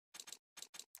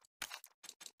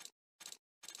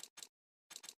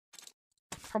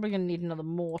 probably gonna need another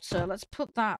mortar. Let's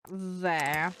put that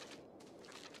there.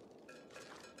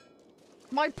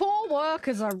 My poor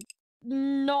workers are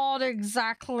not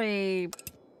exactly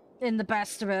in the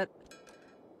best of it.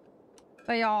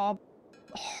 They are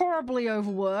horribly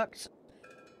overworked.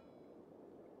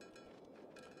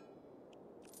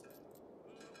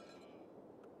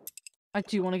 I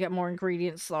do want to get more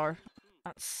ingredients though.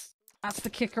 That's the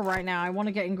kicker right now. I want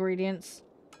to get ingredients.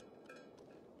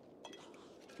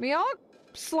 We are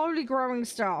slowly growing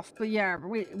stuff, but yeah,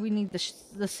 we need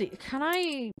the seed. Can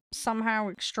I somehow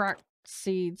extract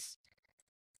seeds?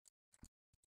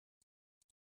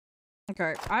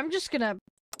 Okay, I'm just gonna...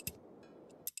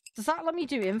 Does that let me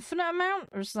do infinite amount,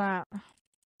 or is that...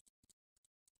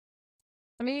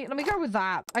 Let me go with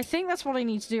that. I think that's what I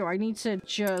need to do. I need to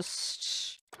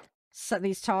just set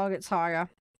these targets higher.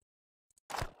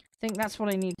 I think that's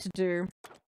what I need to do.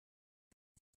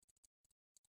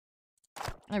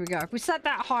 There we go. If we set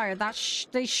that higher,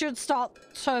 they should start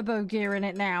turbo gearing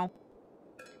it now.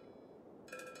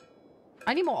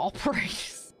 I need more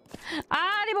operators.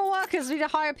 I need more workers. We need to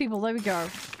hire people. There we go.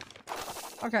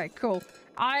 Okay, cool.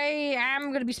 I am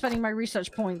going to be spending my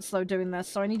research points, though, doing this,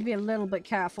 so I need to be a little bit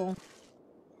careful.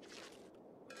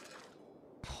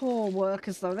 Poor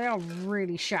workers, though. They are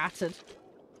really shattered.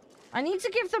 I need to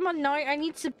give them a night. I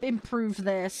need to improve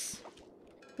this.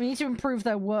 We need to improve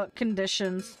their work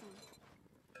conditions.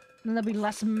 Then they'll be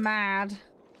less mad.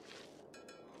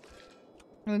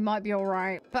 We might be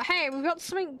alright. But hey, we've got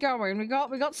something going. We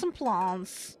got some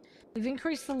plants. We've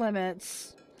increased the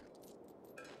limits.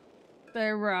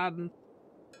 They're,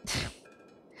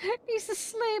 he's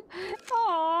asleep.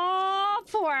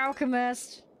 Aww, poor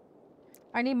alchemist.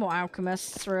 I need more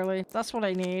alchemists, really. That's what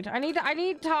I need. I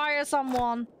need to hire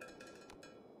someone.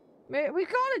 We've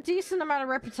got a decent amount of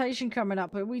reputation coming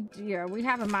up, but we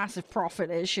have a massive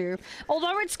profit issue.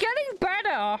 Although it's getting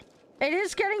better. It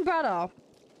is getting better.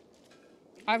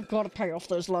 I've got to pay off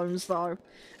those loans, though.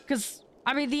 Because,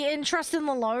 I mean, the interest in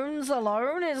the loans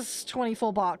alone is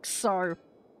 24 bucks, so...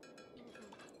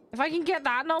 If I can get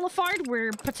that nullified,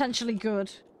 we're potentially good.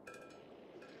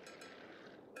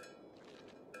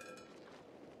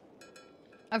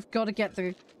 I've got to get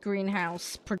the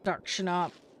greenhouse production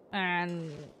up.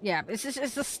 And yeah, it's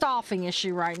a staffing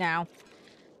issue right now.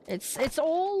 It's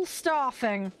all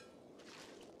staffing.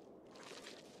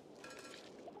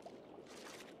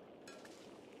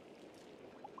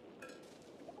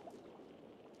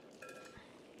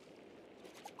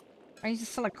 I need to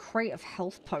sell a crate of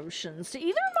health potions. Do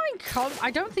either of mine come? I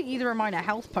don't think either of mine are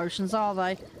health potions, are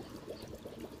they?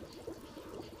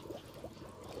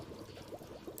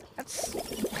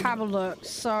 Let's have a look.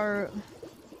 So...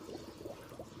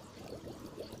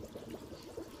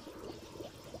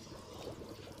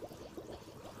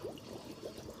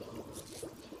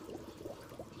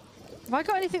 Have I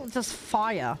got anything that does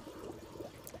fire?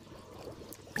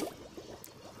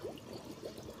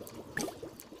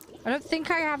 I don't think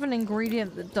I have an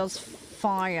ingredient that does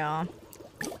fire.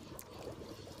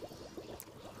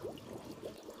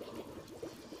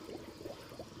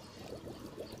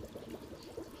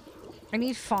 I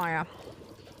need fire.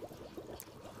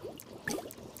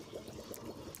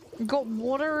 Got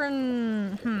water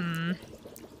and...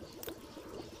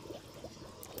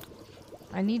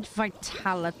 I need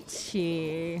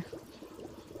vitality.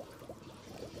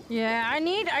 Yeah, I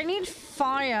need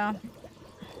fire.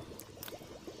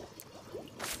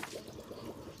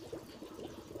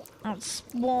 That's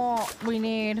what we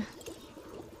need.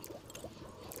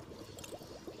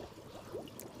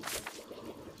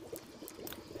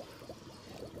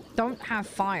 Don't have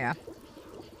fire.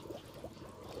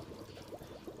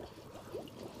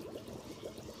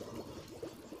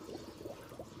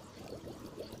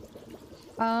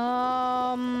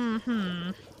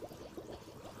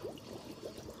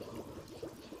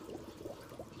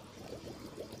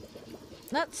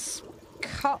 Let's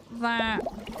cut that.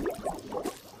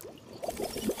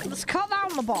 Let's cut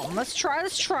that on the bottom. Let's try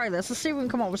this. Let's see if we can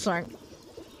come up with something.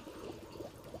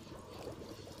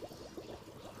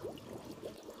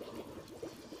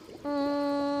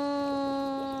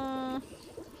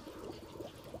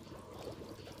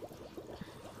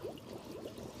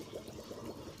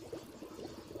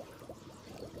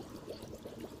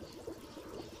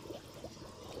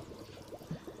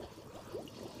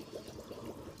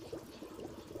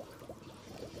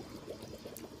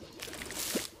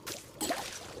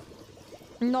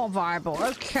 Not viable.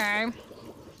 Okay.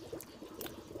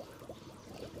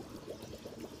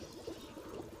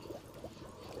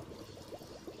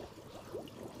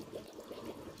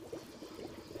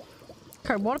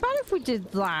 Okay, what about if we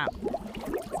did that?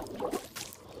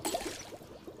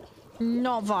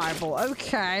 Not viable.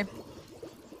 Okay.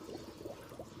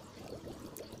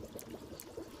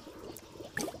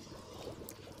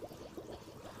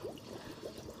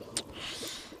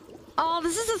 Oh,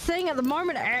 this is the thing at the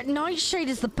moment. Nightshade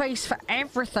is the base for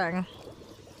everything.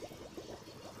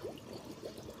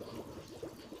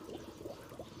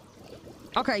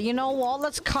 Okay, you know what?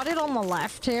 Let's cut it on the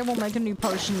left here. We'll make a new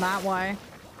potion that way.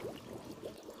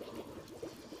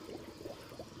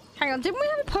 Hang on, didn't we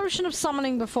have a potion of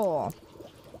summoning before?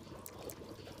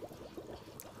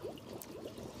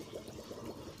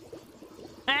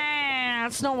 Ah,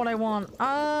 that's not what I want.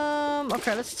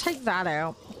 Okay, let's take that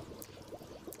out.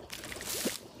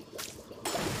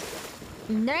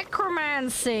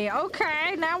 Necromancy.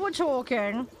 Okay, now we're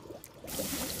talking.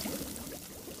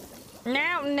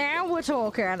 Now we're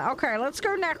talking. Okay, let's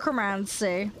go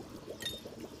necromancy.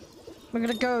 We're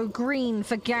gonna go green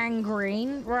for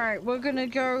gangrene. Right, we're gonna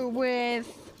go with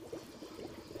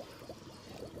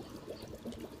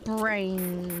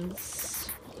brains.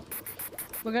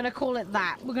 We're gonna call it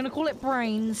that. We're gonna call it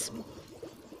brains.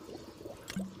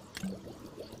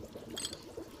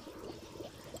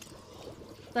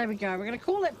 There we go. We're gonna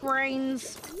call it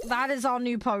brains. That is our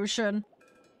new potion.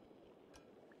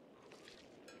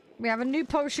 We have a new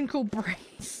potion called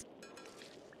brains.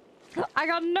 I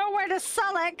got nowhere to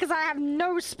sell it because I have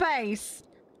no space.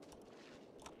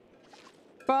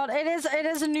 But it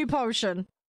is a new potion.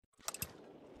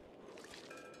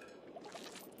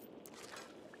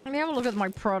 Let me have a look at my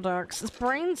products. Is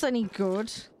brains any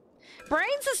good?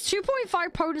 Brains is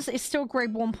 2.5 potency. It's still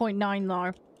grade 1.9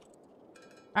 though.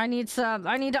 I need to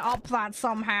up that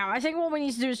somehow. I think what we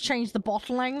need to do is change the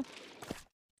bottling.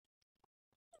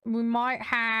 We might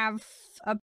have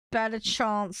a better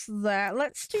chance there.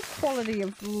 Let's do quality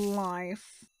of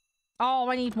life. Oh,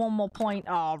 I need one more point.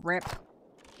 Oh, rip.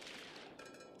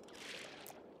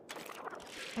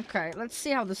 Okay, let's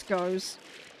see how this goes.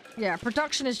 Yeah,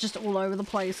 production is just all over the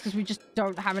place because we just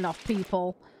don't have enough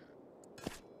people.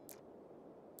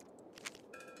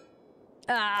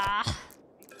 Ah.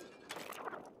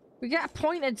 We get a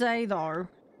point a day, though.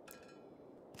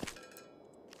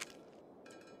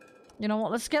 You know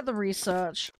what? Let's get the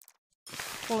research.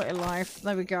 Quality of life.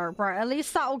 There we go. Right, at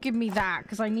least that'll give me that,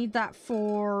 because I need that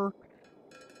for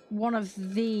one of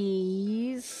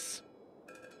these.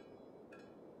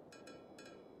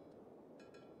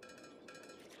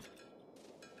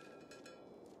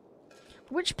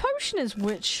 Which potion is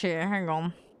which here? Hang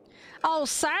on. Oh,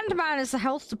 Sandman is the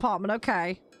health department.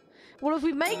 Okay. Well, if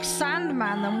we make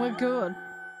Sandman, then we're good.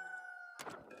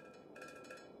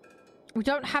 We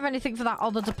don't have anything for that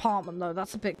other department, though.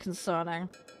 That's a bit concerning.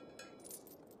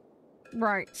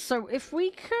 Right, so if we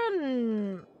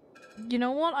can... You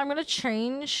know what? I'm gonna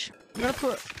change. I'm gonna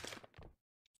put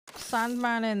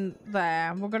Sandman in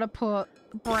there. We're gonna put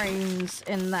Brains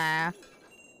in there.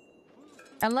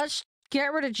 And let's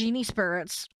get rid of Genie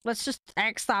Spirits. Let's just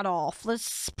X that off.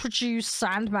 Let's produce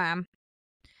Sandman.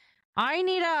 I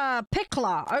need a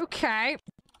pickler. Okay.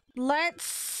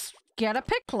 Let's get a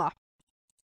pickler.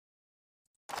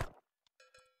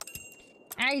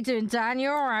 How you doing, Dan?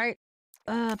 You alright?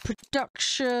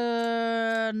 Production...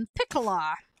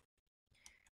 Pickler.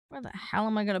 Where the hell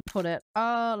am I gonna put it?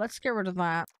 Let's get rid of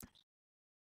that.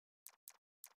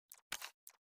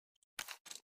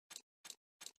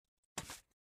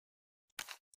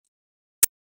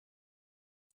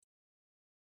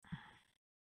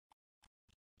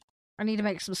 I need to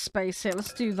make some space here.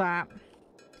 Let's do that.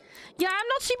 Yeah, I'm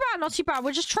not too bad, not too bad.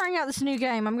 We're just trying out this new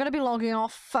game. I'm gonna be logging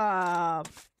off,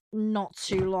 not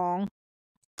too long.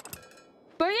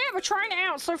 But yeah, we're trying it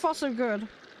out. So far, so good.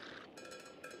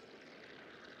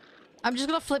 I'm just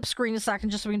gonna flip screen a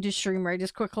second just so we can do stream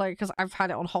radius quickly, because I've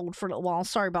had it on hold for a little while.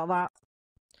 Sorry about that.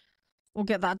 We'll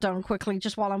get that done quickly,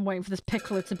 just while I'm waiting for this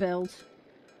pickler to build.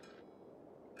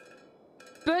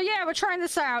 But yeah, we're trying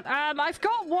this out. I've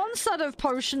got one set of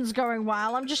potions going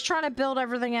well. I'm just trying to build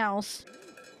everything else.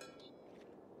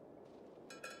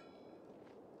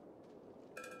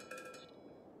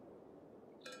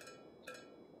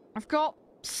 I've got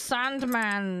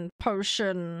Sandman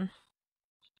potion.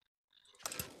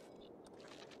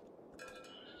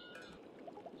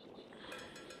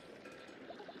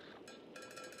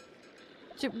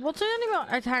 What's the only one?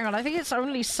 Hang on, I think it's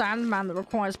only Sandman that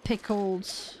requires pickled.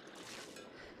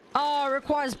 Oh, it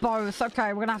requires both.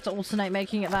 Okay, we're gonna have to alternate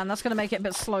making it then. That's gonna make it a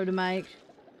bit slow to make.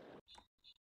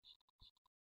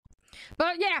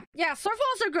 But yeah, so far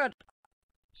so good.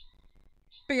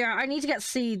 But yeah, I need to get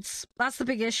seeds. That's the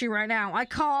big issue right now. I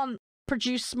can't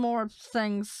produce more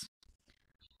things.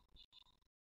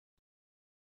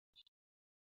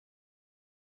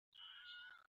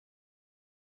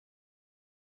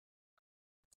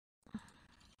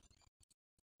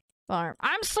 Alright,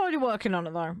 I'm slowly working on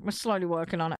it though. We're slowly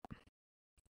working on it.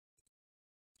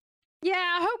 Yeah,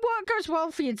 I hope work goes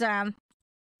well for you, Dan.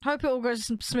 Hope it all goes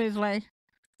smoothly.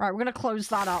 Right, we're gonna close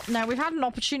that up. Now, we've had an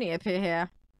opportunity appear here.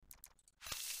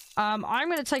 I'm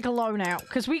gonna take a loan out,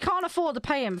 because we can't afford to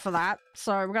pay him for that.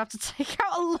 So, we're gonna have to take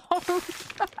out a loan.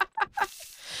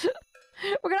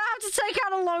 We're gonna have to take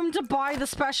out a loan to buy the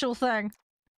special thing.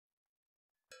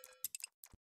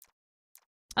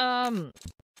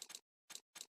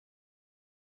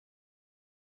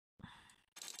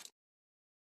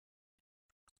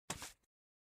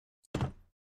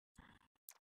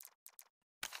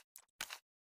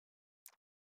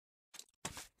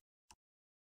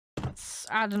 Let's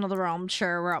add another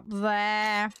armchair. We're up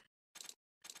there.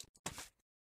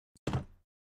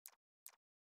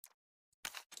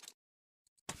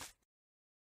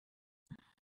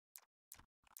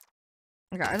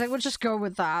 Okay, I think we'll just go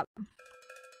with that.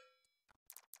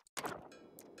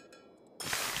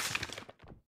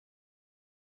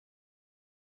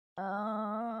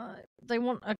 They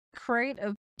want a crate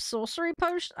of sorcery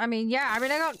potions? I mean, yeah, I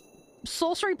mean, I got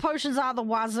sorcery potions out of the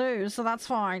wazoo, so that's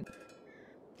fine.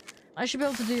 I should be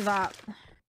able to do that.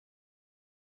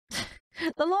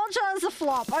 The launcher is a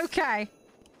flop. Okay.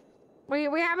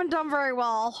 We haven't done very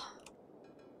well.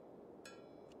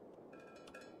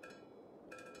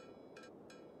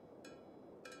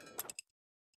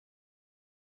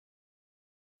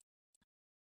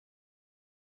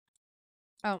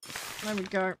 Oh, there we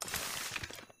go.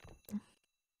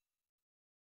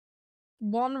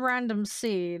 One random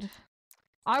seed.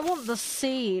 I want the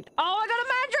seed. Oh, I got a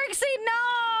mandrake seed!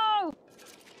 No!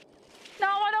 No,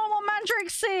 I don't want mandrake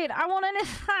seed! I want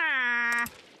anything.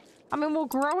 I mean, we'll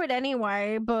grow it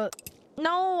anyway, but...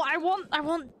 No,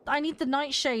 I need the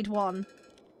nightshade one.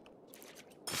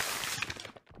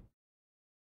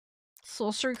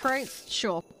 Sorcery crates?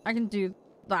 Sure, I can do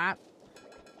that.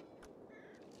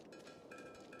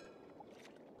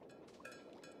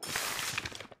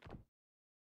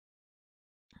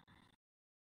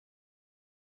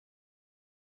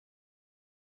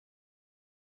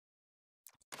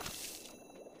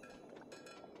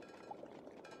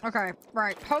 Okay,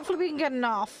 right. Hopefully we can get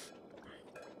enough.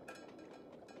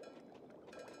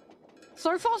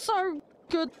 So far so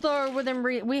good though within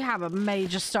we have a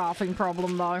major staffing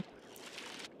problem though.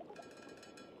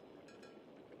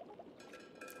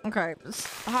 Okay, let's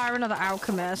hire another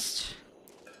alchemist.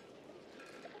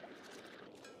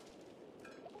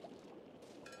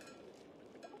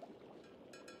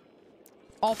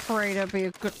 Operator be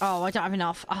a good... Oh, I don't have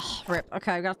enough. Oh, rip.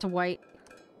 Okay, we got to wait.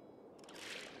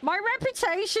 My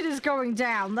reputation is going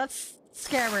down. That's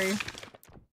scary.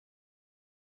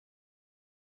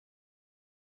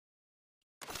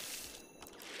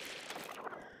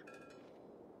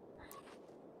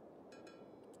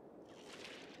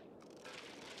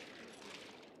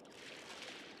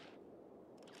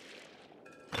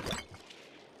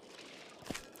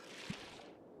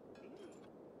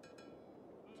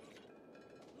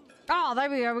 Oh, there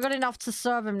we go. We got enough to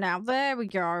serve him now. There we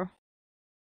go.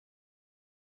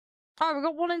 Oh, we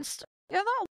got one in stock.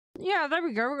 Yeah, there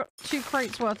we go. We got 2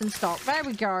 crates worth in stock. There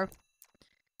we go.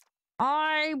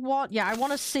 I want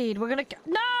a seed. We're gonna...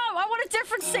 No! I want a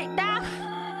different seed now!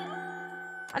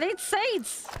 I need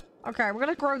seeds! Okay, we're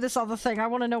gonna grow this other thing. I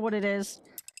want to know what it is.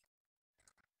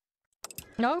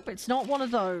 Nope, it's not one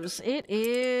of those. It is...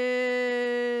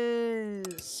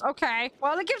 Okay.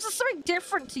 Well, it gives us something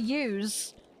different to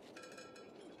use.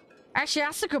 Actually,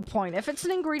 that's a good point. If it's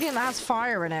an ingredient that has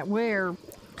fire in it, we're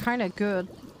kind of good.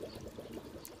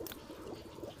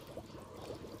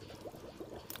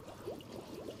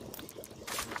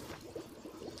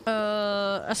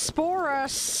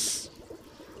 Asporus.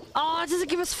 Oh, does it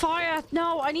give us fire?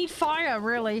 No, I need fire,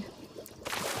 really.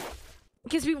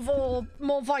 Gives me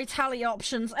more vitality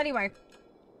options. Anyway.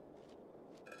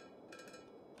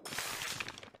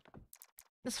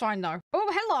 It's fine though. Oh,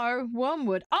 hello,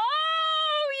 wormwood.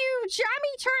 Oh, you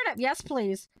jammy turnip. Yes,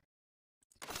 please.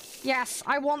 Yes,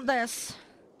 I want this.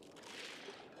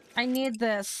 I need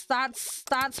this. That's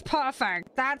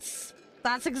perfect. That's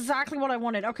exactly what I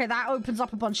wanted. Okay, that opens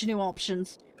up a bunch of new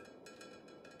options.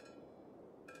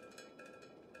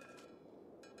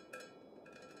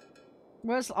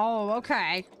 Where's... Oh,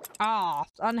 okay. Ah,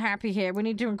 unhappy here. We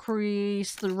need to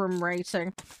increase the room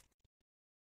rating.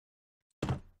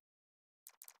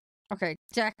 Okay,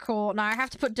 decor. Now I have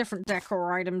to put different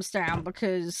decor items down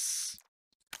because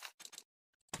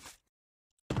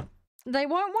they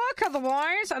won't work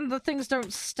otherwise, and the things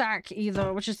don't stack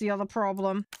either, which is the other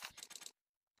problem.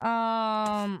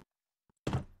 Okay,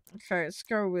 let's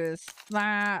go with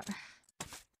that.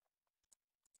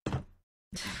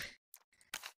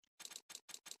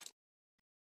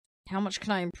 How much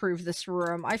can I improve this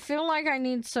room? I feel like I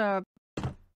need to...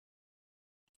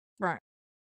 Right.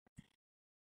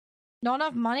 Not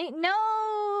enough money?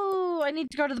 No! I need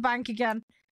to go to the bank again.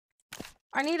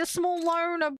 I need a small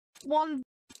loan of $1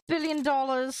 billion.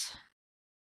 No!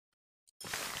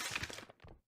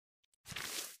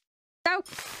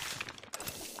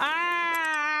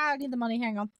 Ah! I need the money,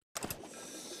 hang on.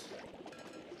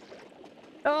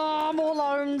 Oh, more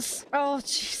loans. Oh,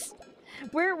 jeez.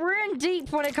 We're in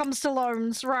deep when it comes to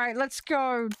loans. Right, let's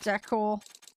go, decor.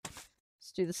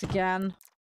 Let's do this again.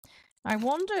 I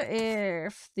wonder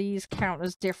if these count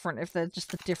as different, if they're just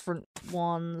the different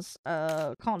ones.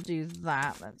 Can't do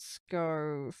that. Let's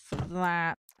go for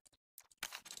that.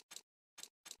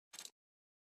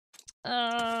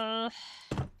 Go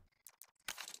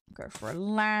for a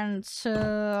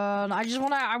lantern.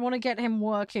 I wanna get him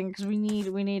working because we need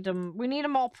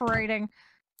him operating.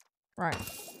 Right.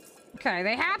 Okay,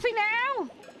 they happy now?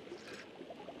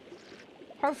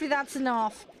 Hopefully that's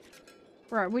enough.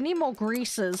 Right, we need more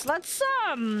greasers. Let's,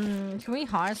 can we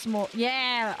hire some more?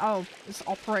 Yeah! Oh, it's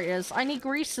operators. I need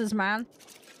greasers, man.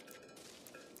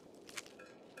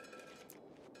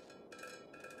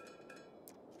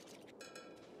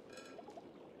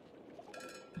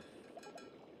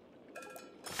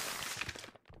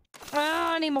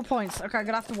 I need more points. Okay,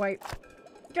 gonna have to wait.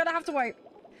 Gonna have to wait.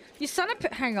 You son of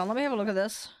a... Hang on, let me have a look at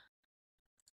this.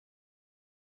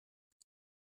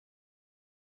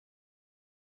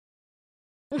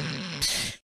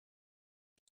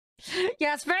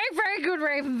 Yes, very, very good,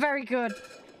 Raven. Very good.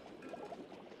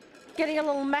 Getting a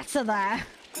little meta there.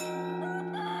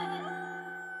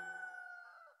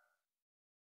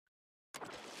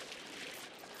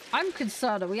 I'm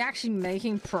concerned. Are we actually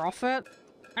making profit?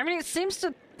 I mean, it seems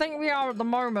to think we are at the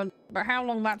moment, but how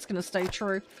long that's going to stay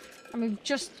true? I mean, we've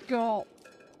just got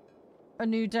a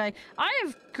new day. I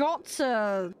have got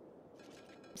to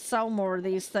sell more of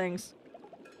these things.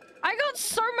 I got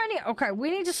so many... Okay,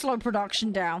 we need to slow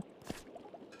production down.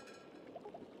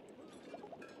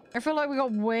 I feel like we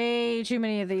got way too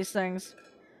many of these things.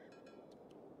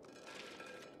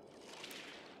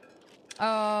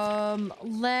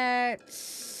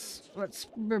 Let's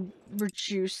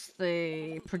reduce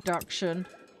the production.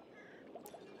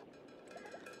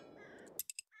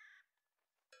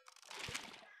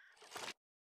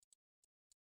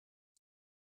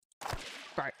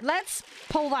 Right, let's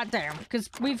pull that down, because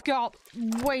we've got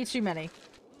way too many.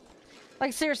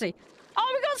 Like, seriously.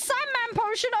 Oh, we got Sandman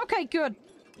Potion! Okay, good.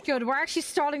 Good, we're actually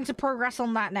starting to progress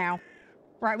on that now.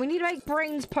 Right, we need to make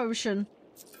Brains Potion.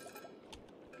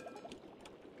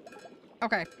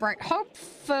 Okay, right,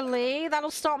 hopefully that'll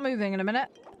start moving in a minute.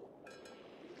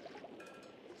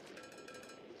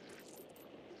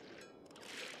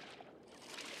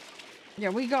 Yeah,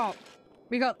 we got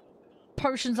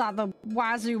potions out the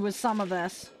wazoo with some of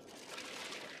this.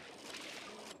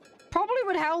 Probably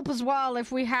would help as well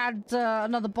if we had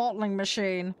another bottling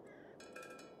machine.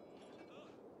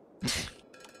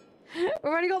 We've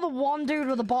already got the one dude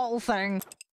with the bottle thing.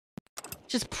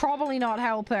 Just probably not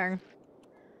helping.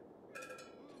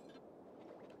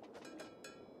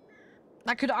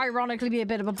 That could ironically be a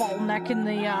bit of a bottleneck in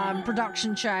the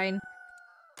production chain.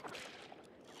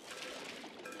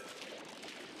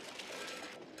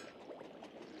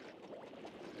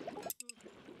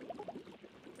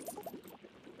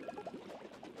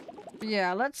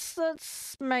 Yeah,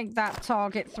 let's make that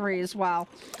target 3 as well.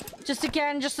 Just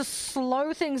again, just to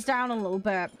slow things down a little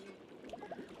bit.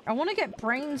 I want to get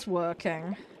brains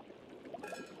working.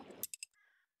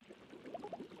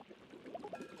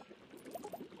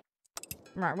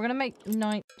 Right, we're gonna make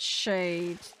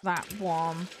Nightshade that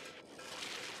one.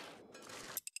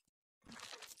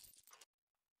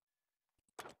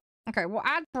 Okay, we'll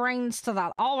add brains to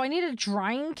that. Oh, I need a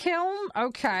drying kiln?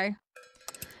 Okay.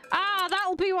 Ah,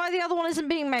 that'll be why the other one isn't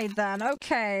being made then.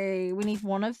 Okay, we need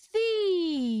one of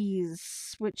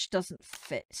these, which doesn't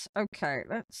fit. Okay,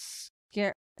 let's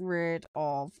get rid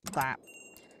of that.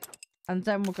 And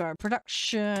then we'll go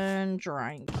production,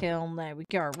 drying kiln, there we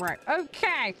go. Right,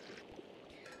 okay.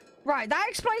 Right, that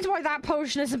explains why that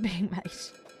potion isn't being made.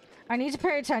 I need to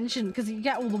pay attention because you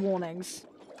get all the warnings.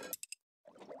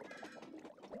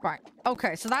 Right,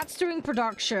 okay, so that's doing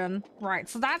production. Right,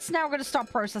 so that's now going to stop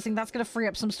processing. That's going to free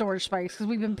up some storage space because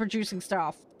we've been producing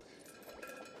stuff.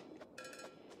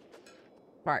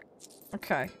 Right,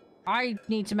 okay. I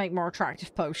need to make more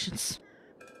attractive potions.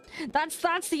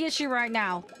 That's the issue right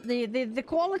now. The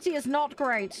quality is not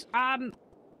great.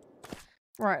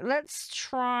 Right, let's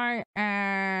try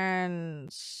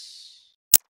and...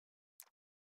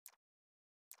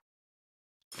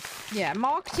 Yeah,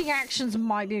 marketing actions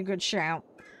might be a good shout.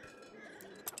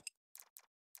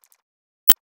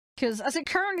 Because as it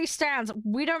currently stands,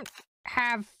 we don't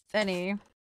have any.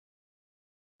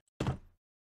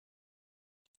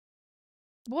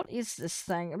 What is this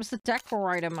thing? It was the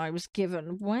decor item I was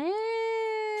given. Where?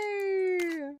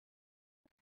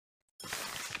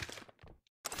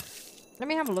 Let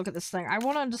me have a look at this thing. I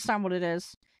want to understand what it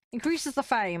is. Increases the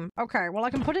fame. Okay, well I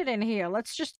can put it in here.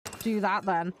 Let's just do that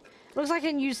then. Looks like I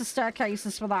can use the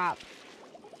staircases for that.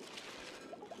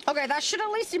 Okay, that should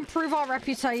at least improve our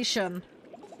reputation.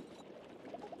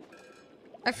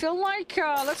 I feel like,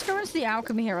 let's go into the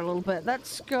alchemy here a little bit.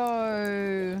 Let's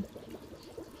go...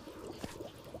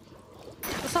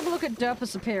 Let's have a look at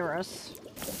Derpus Apirus.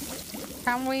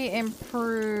 Can we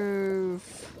improve...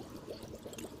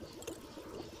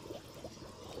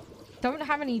 Don't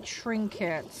have any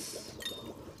trinkets.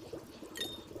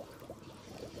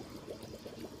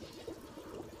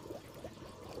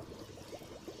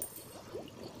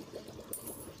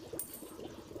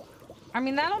 I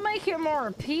mean, that'll make it more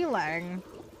appealing.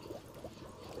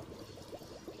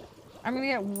 I'm gonna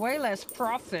get way less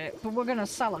profit, but we're gonna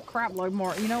sell a crap load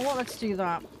more. You know what? Let's do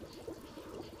that.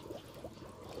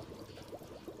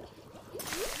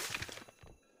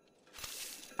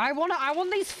 I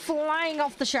want these flying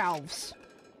off the shelves.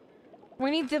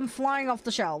 We need them flying off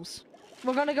the shelves.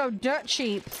 We're gonna go dirt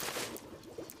cheap.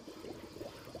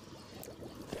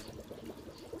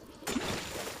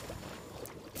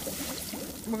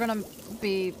 We're gonna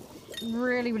be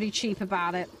really, really cheap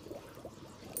about it.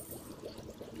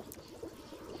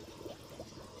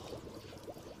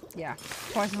 Yeah,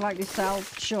 twice as likely to sell.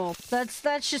 Sure.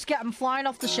 Let's just get them flying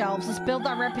off the shelves. Let's build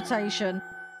that reputation.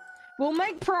 We'll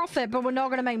make profit, but we're not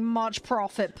going to make much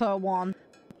profit per one.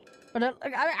 But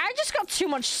I just got too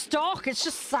much stock. It's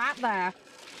just sat there.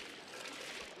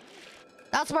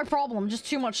 That's my problem. Just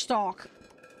too much stock.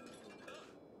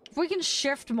 If we can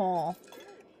shift more.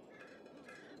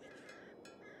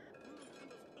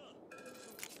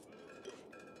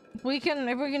 If we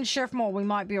can shift more, we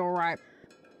might be alright.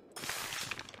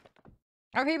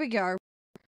 Oh, here we go.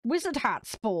 Wizard hat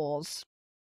spores.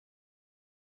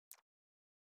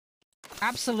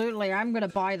 Absolutely, I'm gonna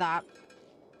buy that.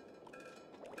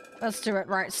 Let's do it.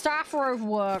 Right, staff are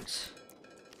overworked.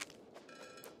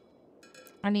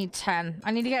 I need 10.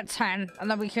 I need to get 10,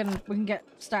 and then we can get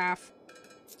staff.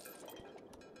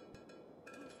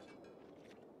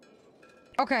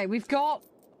 Okay, we've got...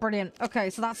 Brilliant. Okay,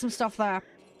 so that's some stuff there.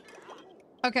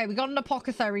 Okay, we got an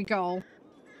apothecary goal.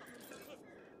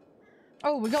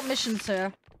 Oh, we got missions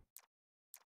here.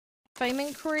 Fame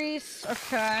increase.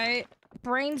 Okay.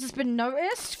 Brains has been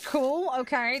noticed. Cool.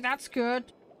 Okay, that's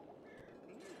good.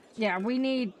 Yeah, we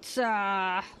need,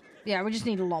 yeah, we just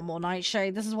need a lot more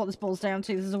nightshade. This is what this boils down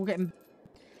to. This is all getting...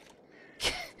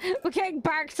 We're getting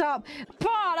backed up.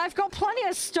 But I've got plenty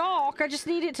of stock. I just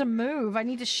need it to move. I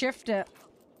need to shift it.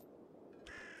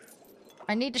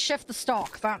 I need to shift the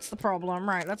stock. That's the problem.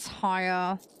 Right, let's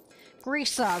hire...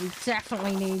 Greaser, we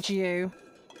definitely need you.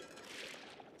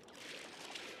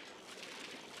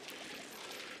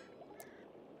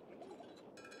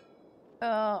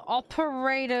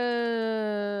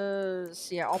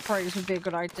 Operators... Yeah, operators would be a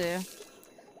good idea.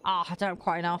 Ah, I don't have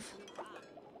quite enough.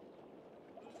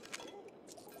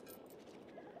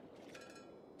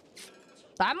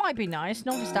 That might be nice.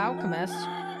 Novice Alchemist.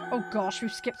 Oh gosh,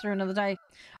 we've skipped through another day.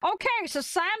 Okay, so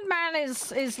Sandman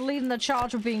is leading the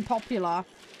charge of being popular.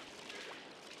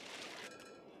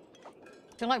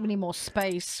 I feel like we need more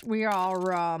space. We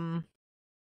are,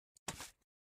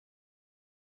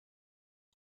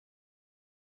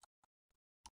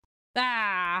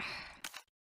 Ah!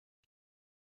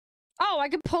 Oh, I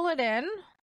can pull it in?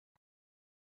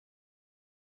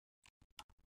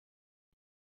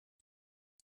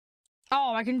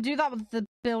 Oh, I can do that with the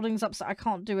buildings upside. I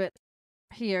can't do it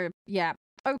here. Yeah.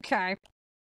 Okay.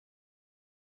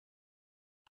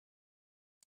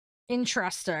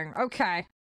 Interesting. Okay.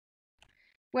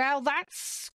 Well,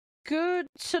 that's good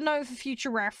to know for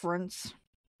future reference.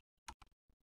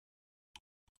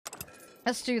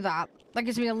 Let's do that. That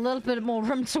gives me a little bit more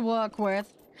room to work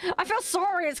with. I feel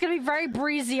sorry, it's gonna be very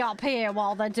breezy up here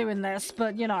while they're doing this,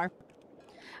 but you know.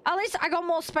 At least I got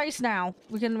more space now.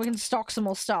 We can stock some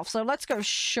more stuff. So let's go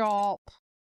shop.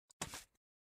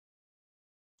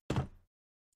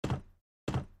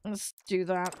 Let's do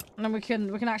that. And then we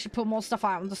can actually put more stuff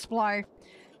out on display.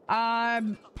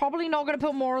 I'm probably not gonna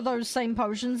put more of those same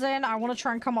potions in. I want to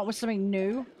try and come up with something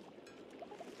new.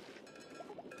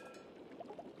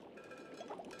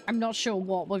 I'm not sure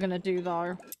what we're gonna do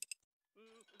though.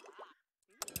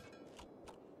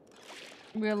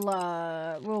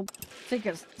 We'll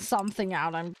figure something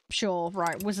out, I'm sure.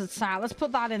 Right, Wizard's Hat. Let's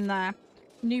put that in there.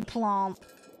 New plant.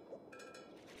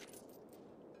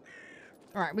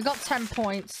 Alright, we got 10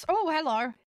 points. Oh,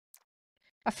 hello.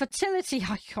 A fertility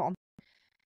icon.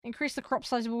 Increase the crop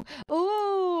size.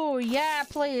 Oh, yeah,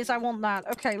 please. I want that.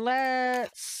 Okay,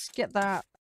 let's get that.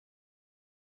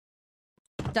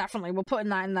 Definitely, we're putting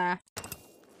that in there.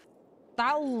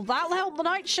 That'll help the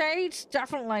nightshade.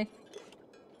 Definitely.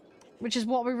 Which is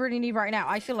what we really need right now.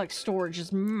 I feel like storage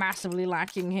is massively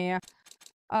lacking here.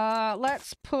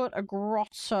 Let's put a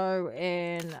grotto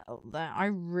in there. I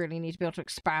really need to be able to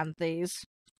expand these.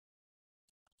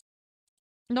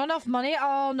 Not enough money?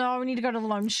 Oh no, we need to go to the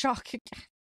loan shark again.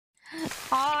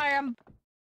 I am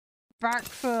back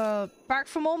for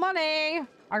more money.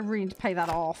 I really need to pay that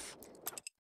off.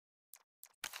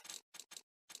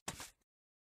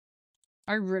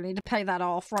 I really need to pay that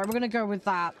off. Right, we're gonna go with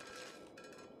that.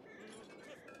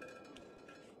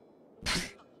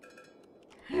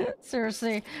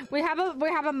 Seriously, we have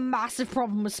a massive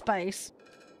problem with space.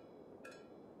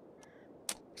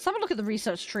 Let's have a look at the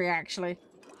research tree, actually.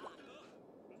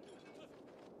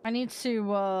 I need to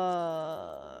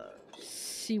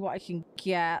see what I can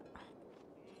get.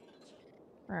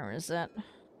 Where is it?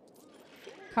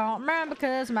 Can't remember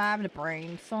because I'm having a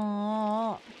brain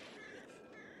fart.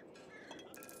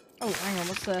 Oh, hang on,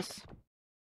 what's this?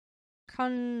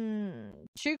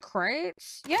 2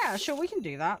 crates? Yeah, sure, we can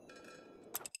do that.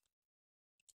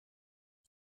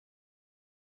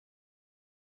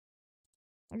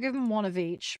 I'll give them 1 of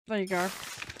each. There you go.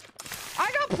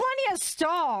 I got plenty of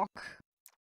stock!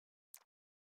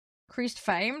 Increased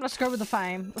fame? Let's go with the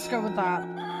fame. Let's go with that.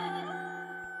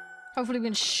 Hopefully we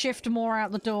can shift more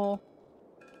out the door.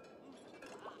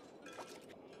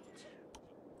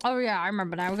 Oh yeah, I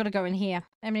remember now. We're gonna go in here.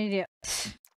 I'm an idiot.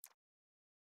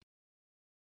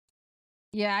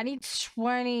 Yeah, I need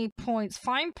 20 points.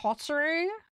 Fine pottery?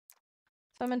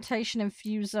 Fermentation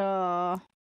infuser.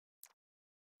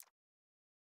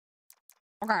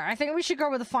 Okay, I think we should go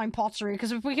with the fine pottery,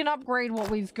 because if we can upgrade what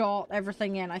we've got,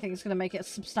 everything in, I think it's going to make it a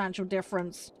substantial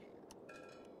difference.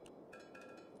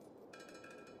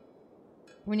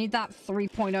 We need that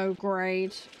 3.0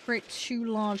 grade. Create 2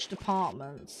 large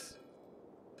departments.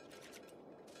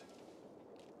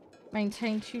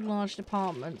 Maintain 2 large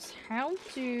departments. How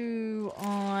do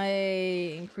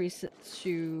I increase it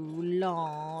to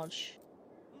large?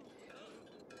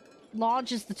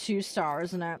 Large is the 2-star,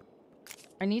 isn't it?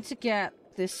 I need to get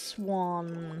this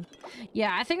one.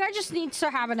 Yeah, I think I just need to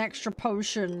have an extra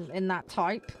potion in that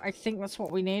type. I think that's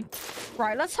what we need.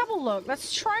 Right, let's have a look.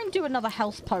 Let's try and do another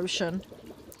health potion.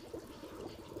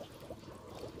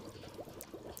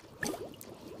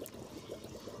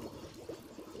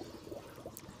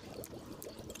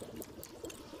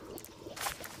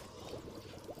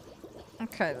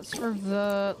 Okay, let's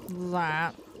revert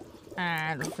that.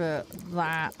 And revert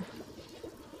that.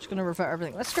 Just gonna revert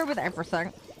everything. Let's go with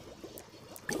everything.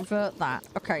 Revert that.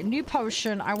 Okay, new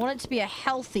potion. I want it to be a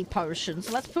healthy potion.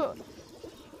 So let's put...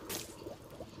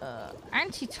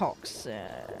 antitoxin.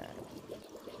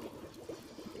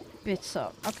 Bitter.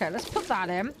 Okay, let's put that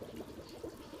in.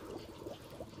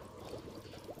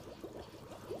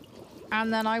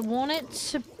 And then I want it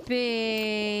to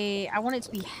be... I want it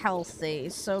to be healthy.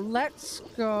 So let's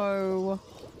go...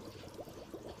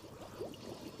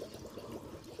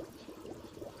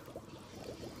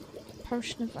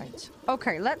 Potion of light.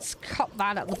 Okay, let's cut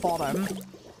that at the bottom.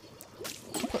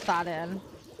 Put that in.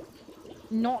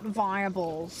 Not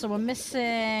viable. So we're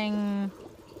missing...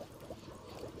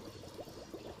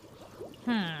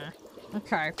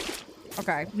 Okay.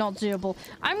 Okay, not doable.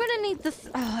 I'm gonna need the...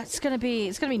 Oh, it's gonna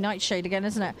be Nightshade again,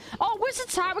 isn't it? Oh,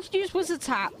 Wizard's Hat! We could use Wizard's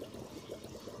Hat.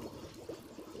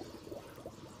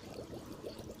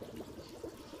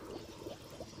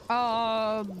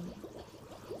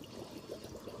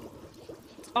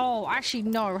 Oh, actually,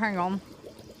 no, hang on.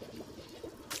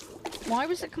 Why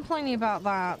was it complaining about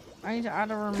that? I need to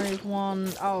add or remove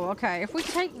one. Oh, okay. If we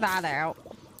take that out.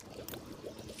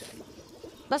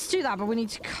 Let's do that, but we need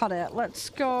to cut it. Let's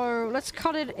go. Let's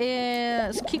cut it in.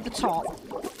 Let's keep the top.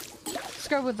 Let's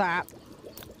go with that.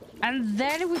 And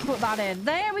then we put that in.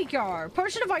 There we go.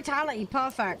 Potion of Vitality.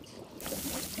 Perfect.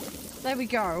 There we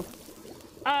go.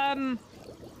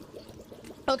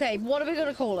 Okay, what are we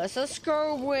gonna call this? Let's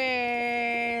go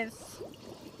with...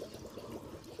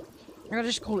 I'm gonna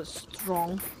just call it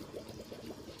strong.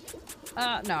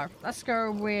 No. Let's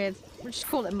go with... We'll just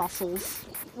call it muscles.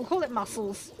 We'll call it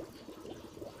muscles.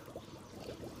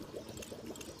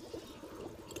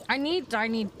 I need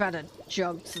better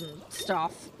jugs and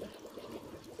stuff.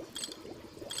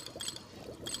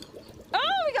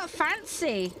 Oh, we got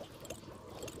fancy.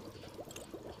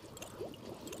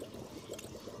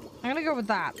 I'm gonna go with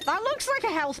that. That looks like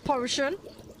a health potion.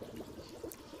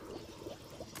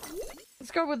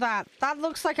 Let's go with that. That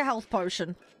looks like a health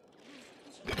potion.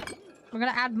 We're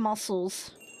gonna add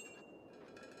muscles.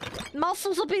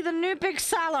 Muscles will be the new big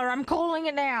seller. I'm calling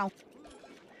it now.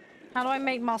 How do I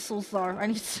make muscles though? I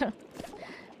need to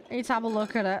have a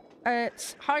look at it.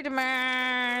 It's high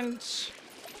demand,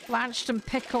 blanched and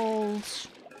pickled.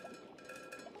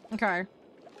 Okay.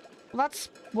 Well, that's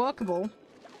workable.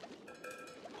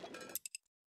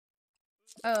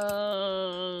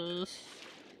 I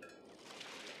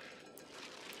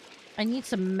need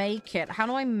to make it. How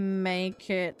do I make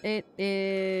it? It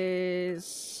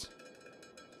is...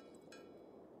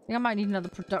 I think I might need another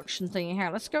production thing here.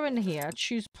 Let's go in here.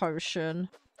 Choose potion.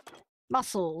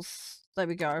 Muscles. There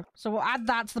we go. So we'll add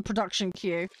that to the production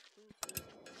queue.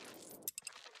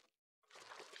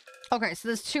 Okay, so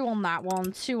there's 2 on that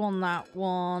one. 2 on that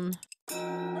one.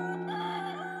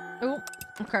 Oh,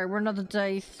 okay, we're another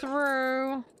day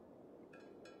through.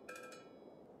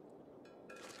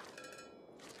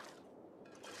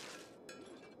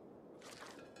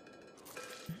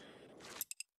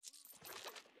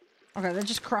 Okay, they're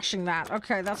just crushing that.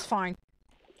 Okay, that's fine.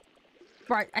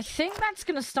 Right, I think that's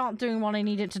gonna start doing what I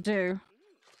need it to do.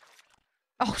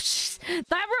 Oh, jeez.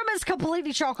 That room is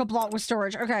completely chock-a-block with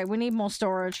storage. Okay, we need more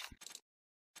storage.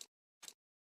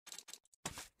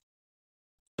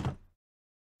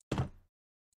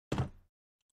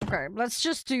 Okay, let's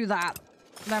just do that.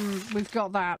 Then we've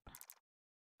got that.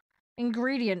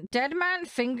 Ingredient. Dead man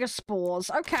finger spores.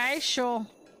 Okay, sure.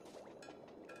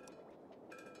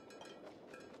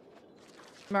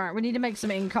 Alright, we need to make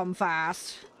some income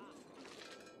fast.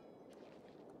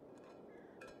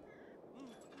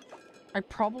 I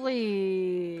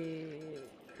probably...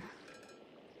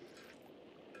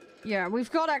 Yeah,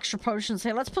 we've got extra potions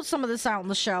here. Let's put some of this out on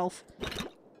the shelf.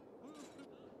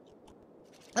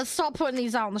 Let's start putting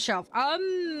these out on the shelf.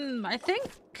 I think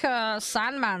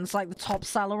Sandman's like the top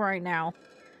seller right now.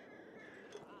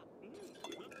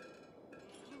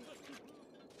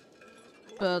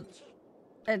 But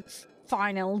it's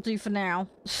fine, it'll do for now.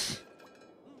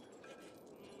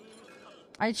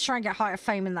 I need to try and get higher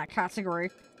fame in that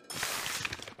category.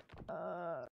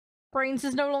 Brains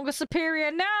is no longer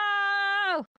superior.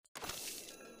 No!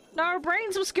 No,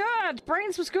 Brains was good!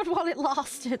 Brains was good while it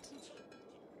lasted.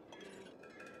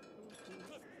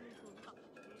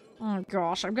 Oh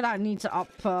gosh, I'm gonna need to up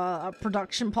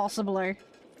production possibly.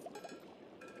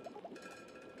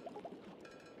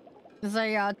 There's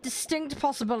a distinct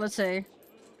possibility.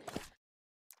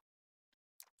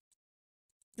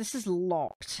 This is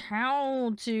locked.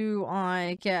 How do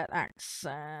I get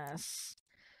access?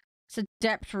 It's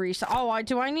adept research. Oh,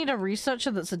 do I need a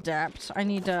researcher that's adept? I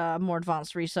need a more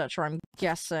advanced researcher, I'm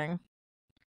guessing.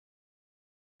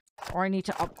 Or I need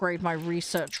to upgrade my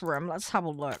research room. Let's have a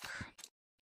look.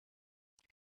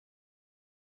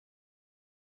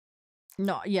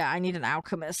 No, yeah, I need an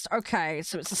alchemist. Okay,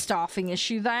 so it's a staffing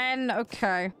issue then.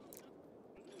 Okay.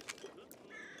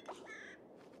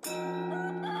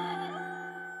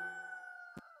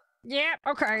 Yeah,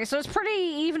 okay, so it's pretty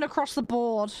even across the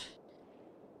board.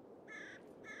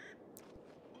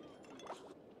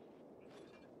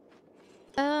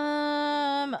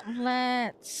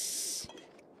 Let's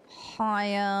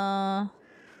hire...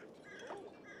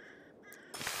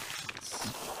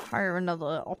 Hire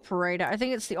another operator. I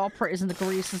think it's the operators and the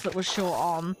greasers that we're short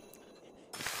on.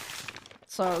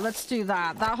 So let's do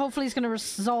that. That hopefully is going to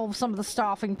resolve some of the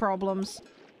staffing problems.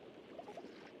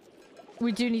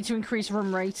 We do need to increase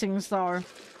room ratings though.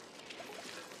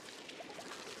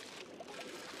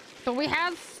 But we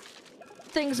have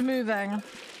things moving.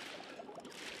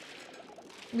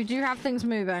 We do have things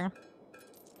moving.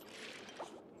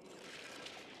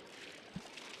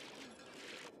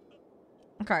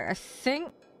 Okay, I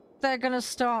think they're gonna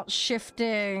start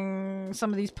shifting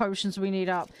some of these potions we need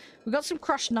up. We got some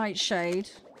crushed nightshade.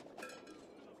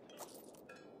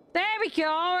 There we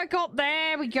go.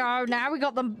 There we go. Now we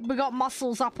got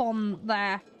muscles up on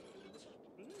there.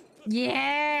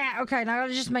 Yeah. Okay, now I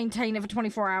gotta just maintain it for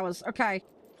 24 hours. Okay.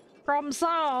 Problem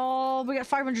solved. We get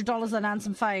 $500 and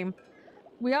some fame.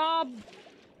 We are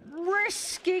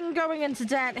risking going into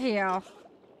debt here.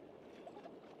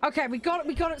 Okay, we got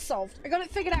it solved. I got it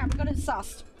figured out. We got it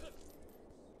sussed.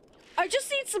 I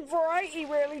just need some variety,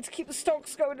 really, to keep the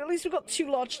stocks going. At least we've got 2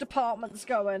 large departments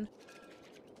going.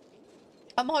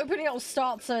 I'm hoping it'll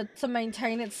start to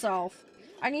maintain itself.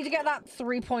 I need to get that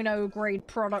 3.0 grade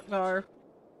product, though.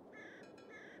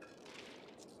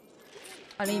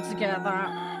 I need to get that.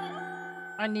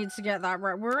 I need to get that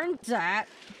right. We're in debt.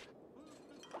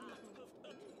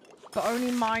 But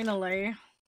only minorly.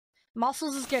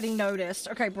 Muscles is getting noticed.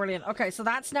 Okay, brilliant. Okay, so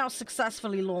that's now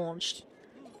successfully launched.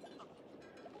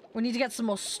 We need to get some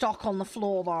more stock on the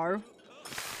floor, though.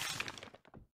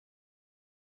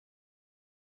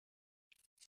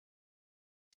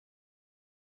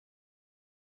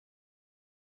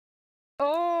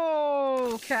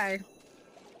 Oh, okay.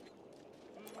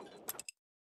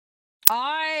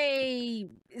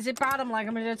 Is it bad? I'm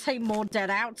gonna take more debt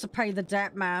out to pay the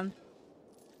debt, man.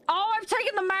 Oh, I've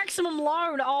taken the maximum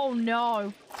loan. Oh,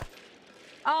 no.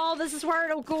 Oh, this is where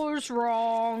it all goes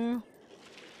wrong.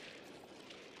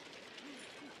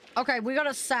 Okay, we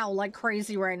gotta sell like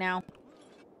crazy right now.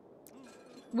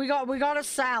 We gotta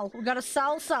sell. We gotta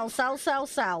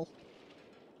sell.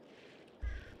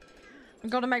 We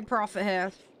gotta make profit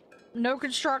here. No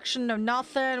construction, no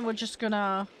nothing. We're just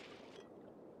gonna...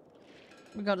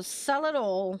 We gotta sell it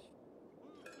all.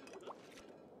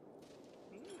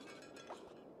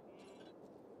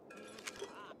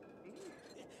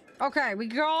 Okay, we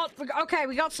got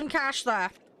some cash there.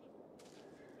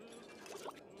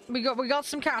 We got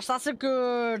some cash. That's a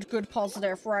good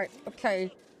positive. Right,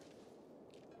 okay.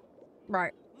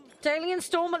 Right. Daily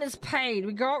installment is paid.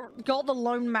 We got the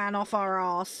loan man off our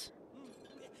ass.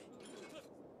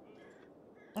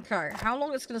 Okay, how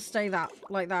long it's gonna stay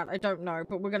like that, I don't know,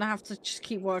 but we're gonna have to just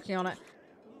keep working on it.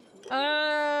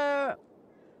 A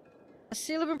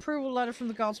seal of approval letter from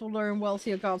the guards will lure in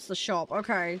wealthier guards to the shop.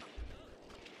 Okay.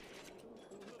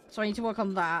 So I need to work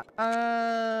on that.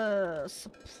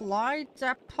 Supply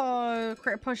depot.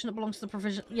 Create a potion that belongs to the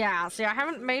provision. Yeah, see, I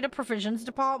haven't made a provisions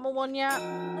department one yet.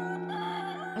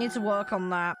 I need to work on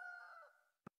that.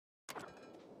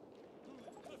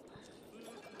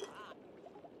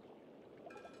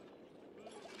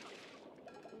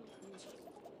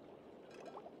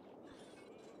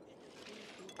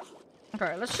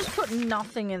 Okay, let's just put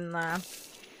nothing in there.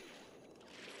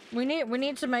 We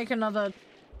need to make another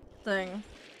thing.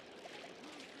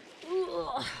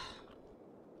 Ugh.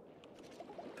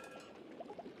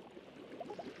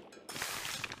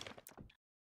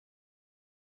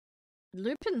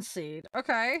 Lupin seed.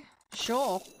 Okay,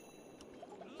 sure.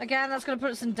 Again, that's gonna put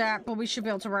us in debt, but we should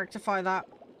be able to rectify that.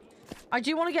 I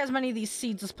do want to get as many of these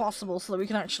seeds as possible so that we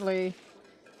can actually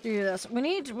do this. We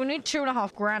need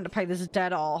 2.5 grand to pay this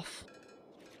debt off.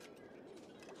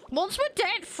 Once we're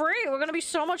debt free, we're gonna be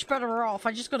so much better off.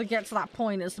 I just gotta get to that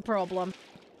point is the problem.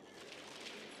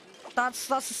 That's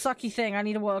a sucky thing. I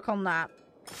need to work on that.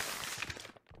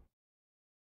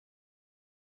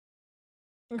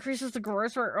 Increases the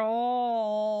growth rate.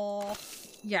 Oh,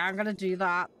 yeah, I'm gonna do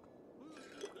that.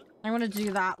 I'm gonna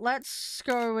do that. Let's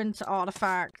go into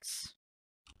artifacts.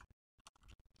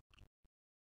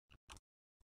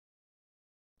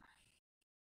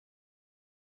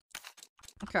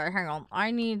 Okay, hang on. I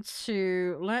need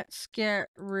to... Let's get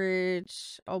rid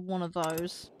of one of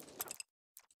those.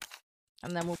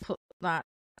 And then we'll put that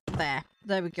there.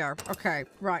 There we go. Okay,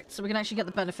 right. So we can actually get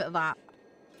the benefit of that.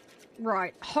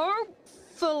 Right.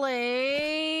 Hopefully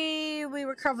we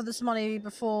recover this money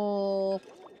before...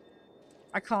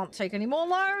 I can't take any more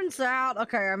loans out.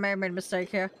 Okay, I may have made a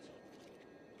mistake here.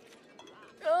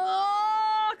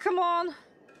 Oh, come on.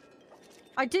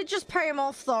 I did just pay him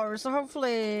off, though, so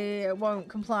hopefully it won't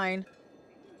complain.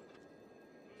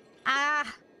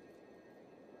 Ah!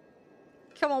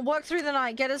 Come on, work through the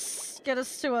night. Get us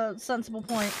to a sensible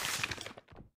point.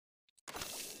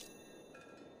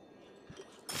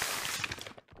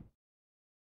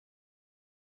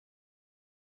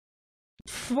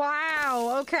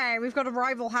 Wow, okay, we've got a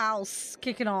rival house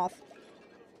kicking off.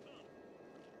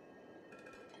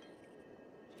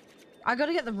 I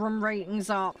gotta get the room ratings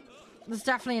up. There's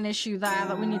definitely an issue there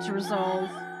that we need to resolve.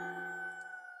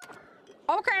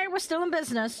 Okay, we're still in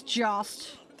business,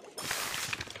 just.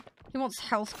 He wants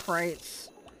health crates.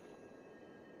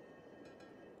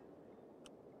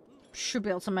 Should be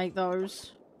able to make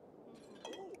those.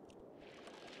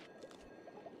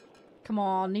 Come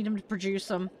on, need him to produce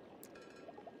them.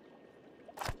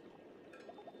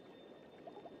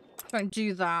 Don't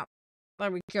do that.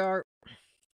 There we go.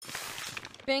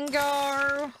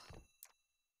 Bingo!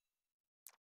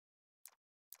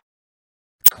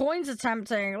 Coins are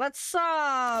tempting. Let's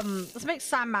make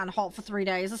Sandman hot for 3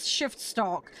 days. Let's shift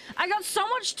stock. I got so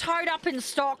much tied up in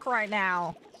stock right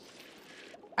now.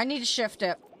 I need to shift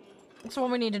it. That's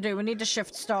what we need to do. We need to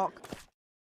shift stock.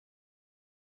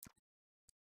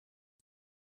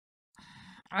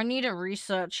 I need a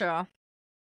researcher.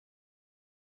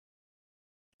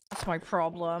 That's my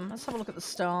problem. Let's have a look at the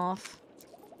staff.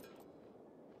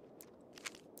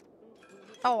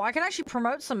 Oh, I can actually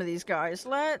promote some of these guys.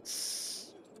 Let's...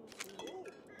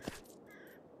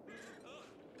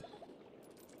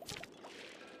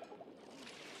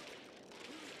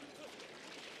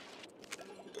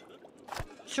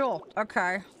 Sure,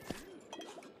 okay.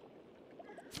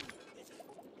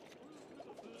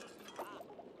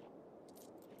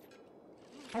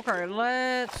 Okay,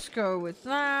 let's go with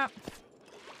that.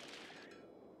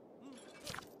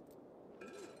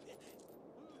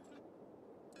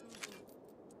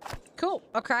 Cool.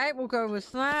 Okay, we'll go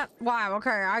with that. Wow,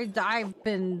 okay, I've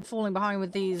been falling behind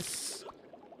with these.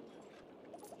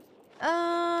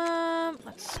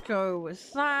 Let's go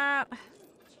with that.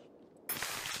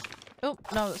 Oh,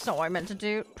 no, that's not what I meant to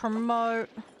do. Promote.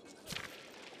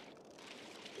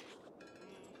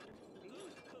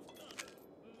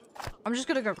 I'm just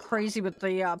gonna go crazy with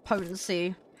the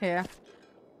potency here.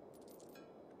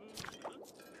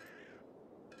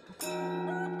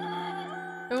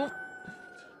 Oh.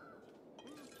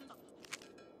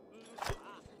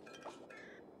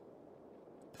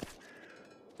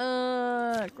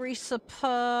 Greaser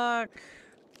perk.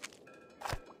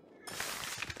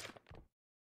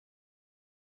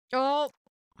 Oh.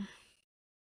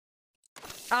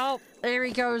 Oh, there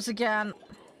he goes again.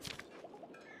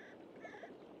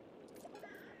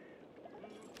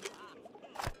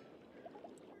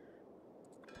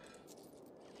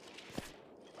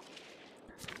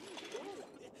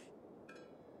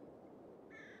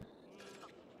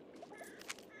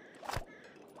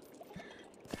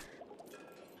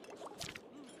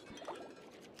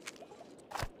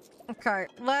 Okay,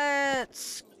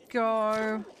 let's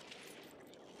go.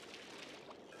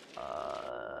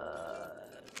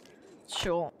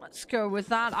 Sure, let's go with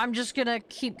that. I'm just gonna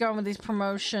keep going with these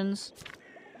promotions.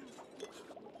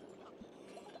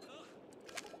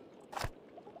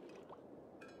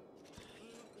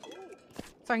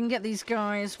 If I can get these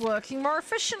guys working more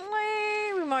efficiently,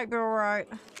 we might be alright.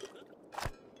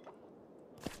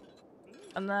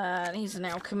 And then he's an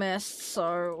alchemist,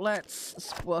 so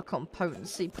let's work on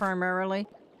potency primarily.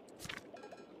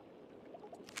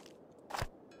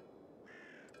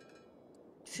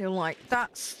 Feel like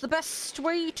that's the best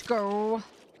way to go.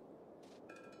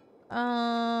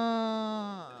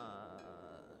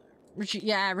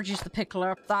 Yeah, reduce the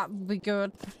pickler. That would be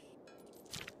good.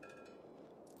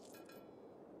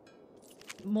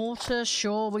 Mortar,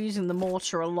 sure, we're using the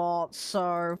mortar a lot,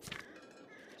 so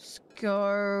let's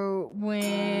go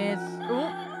with...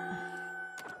 Ooh.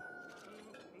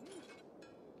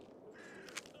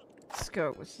 Let's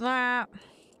go with that.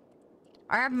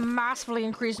 I have massively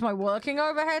increased my working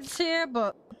overheads here,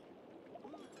 but...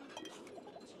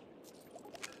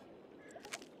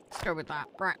 Let's go with that.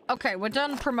 Right, okay, we're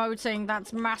done promoting.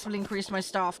 That's massively increased my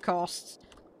staff costs.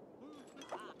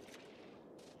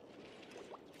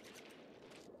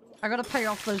 I gotta pay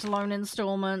off those loan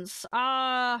installments.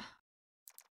 I'm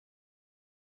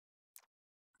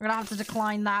gonna have to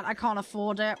decline that. I can't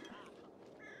afford it.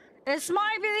 This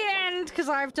might be the end, because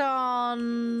I've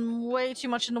done way too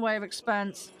much in the way of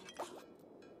expense.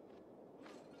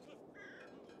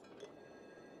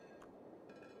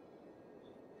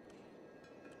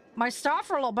 My staff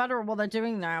are a lot better at what they're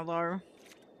doing now, though.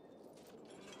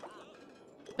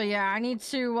 But yeah, I need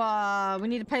to, we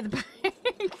need to pay the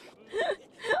bank.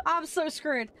 I'm so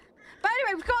screwed. But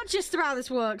anyway, we've got just about how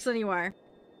this works anyway.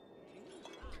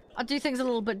 I do things a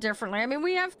little bit differently. I mean,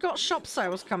 we have got shop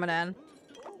sales coming in.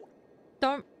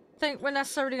 Don't think we're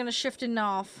necessarily going to shift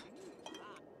enough.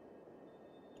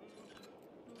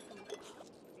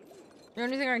 The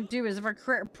only thing I can do is if I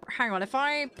create a... Hang on, if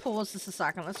I pause this a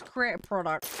second, let's create a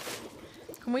product.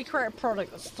 Can we create a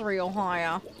product that's 3 or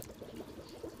higher?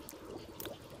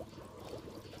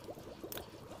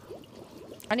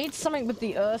 I need something with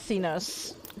the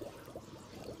earthiness.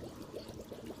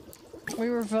 Can we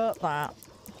revert that?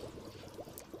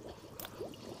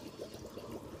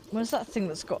 Where's that thing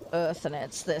that's got earth in it?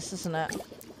 It's this, isn't it?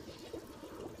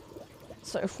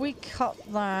 So if we cut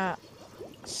that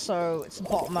So it's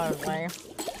bottom only.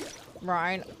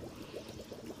 Right.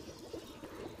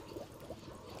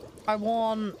 I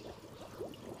want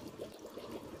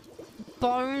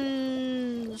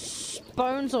bones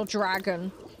or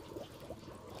dragon.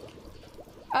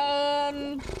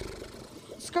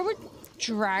 Let's go with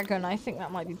dragon. I think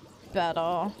that might be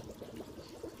better.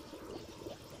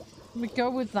 We go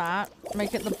with that.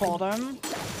 Make it the bottom.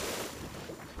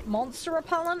 Monster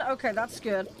repellent? Okay, that's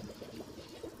good.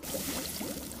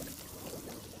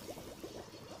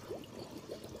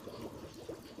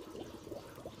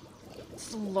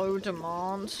 It's low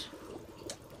demand.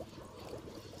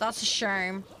 That's a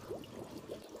shame.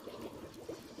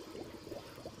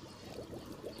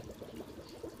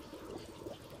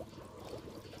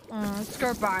 Let's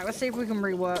go back. Let's see if we can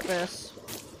rework this.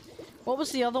 What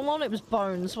was the other one? It was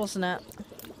bones, wasn't it?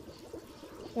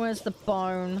 Where's the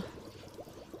bone?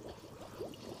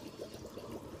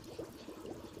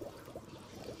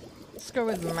 Let's go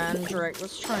with mandrake.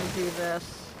 Let's try and do this.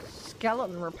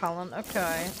 Skeleton repellent.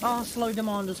 Okay. Oh, slow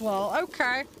demand as well.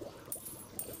 Okay.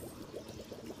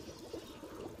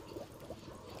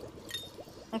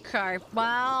 Okay.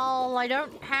 Well, I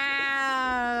don't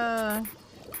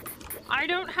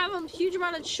have a huge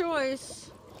amount of choice.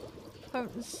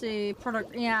 Potency,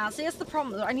 product, yeah, see that's the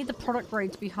problem. I need the product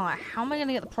grade to be high. How am I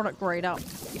gonna get the product grade up?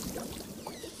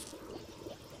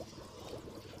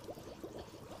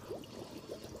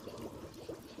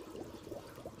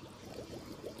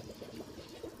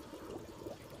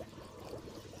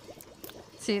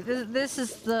 See, this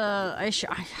is the issue.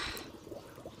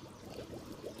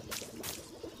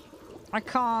 I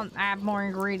can't add more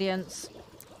ingredients.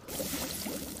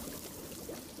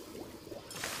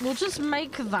 We'll just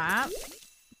make that,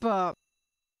 but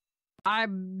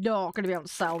I'm not going to be able to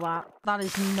sell that. That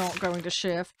is not going to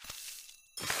shift.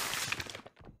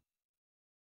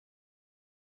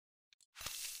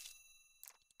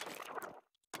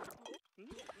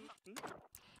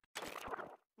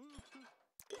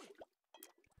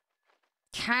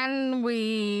 Can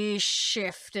we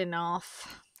shift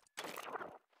enough?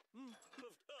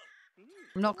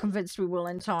 I'm not convinced we will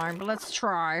in time, but let's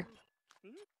try.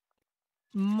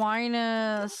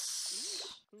 Minus...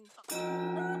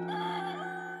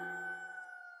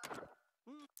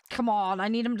 Come on, I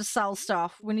need him to sell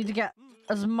stuff. We need to get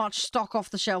as much stock off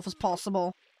the shelf as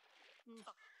possible.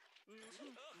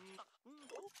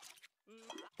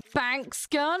 Bank's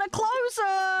gonna close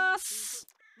us!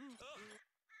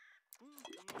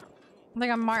 I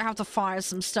think I might have to fire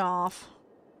some staff.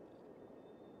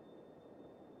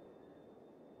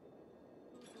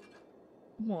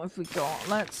 What have we got?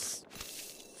 Let's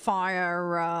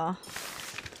fire,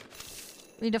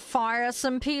 we need to fire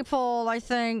some people, I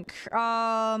think.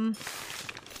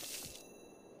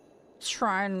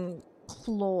 Try and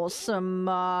claw some,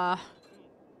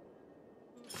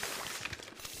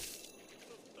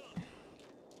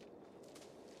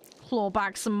 claw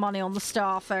back some money on the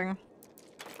staffing.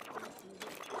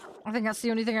 I think that's the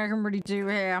only thing I can really do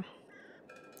here.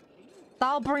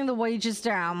 That'll bring the wages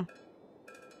down.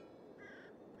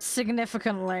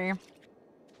 Significantly.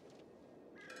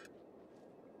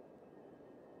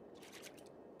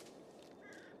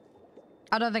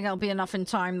 I don't think that'll be enough in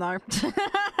time, though.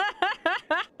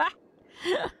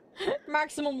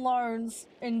 Maximum loans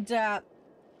in debt.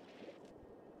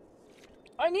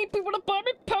 I need people to buy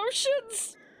me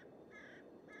potions!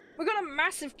 We've got a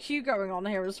massive queue going on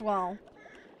here as well.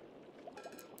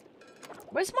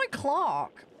 Where's my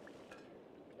clerk?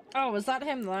 Oh, is that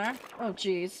him there? Oh,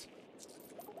 jeez.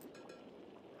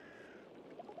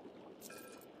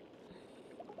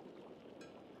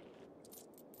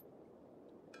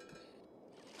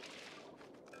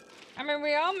 I mean,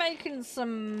 we are making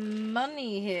some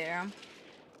money here.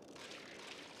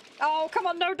 Oh, come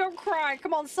on, no, don't cry.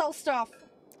 Come on, sell stuff.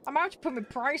 I'm about to put my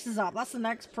prices up. That's the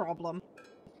next problem.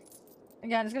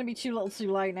 Again, it's gonna be too little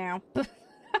too late now.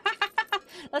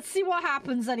 Let's see what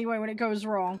happens anyway when it goes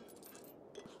wrong.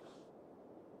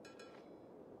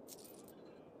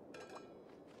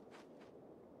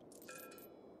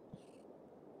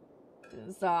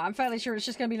 So I'm fairly sure it's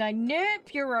just gonna be like,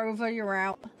 nope, you're over, you're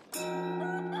out.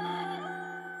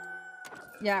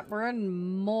 Yeah, we're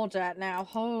in more debt now.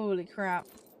 Holy crap.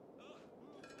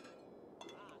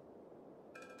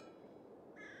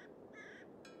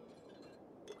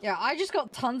 Yeah, I just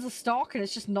got tons of stock and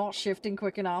it's just not shifting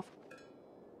quick enough.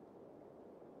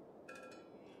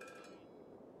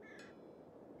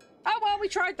 Oh well, we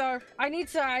tried though. I need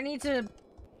to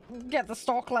get the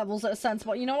stock levels at a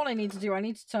sensible. You know what I need to do? I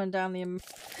need to turn down the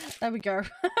there we go.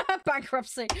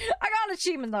 Bankruptcy. I got an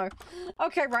achievement though.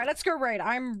 Okay, right, let's go raid.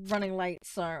 I'm running late,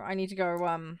 so I need to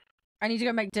go I need to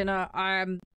go make dinner.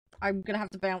 I'm gonna have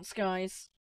to bounce, guys.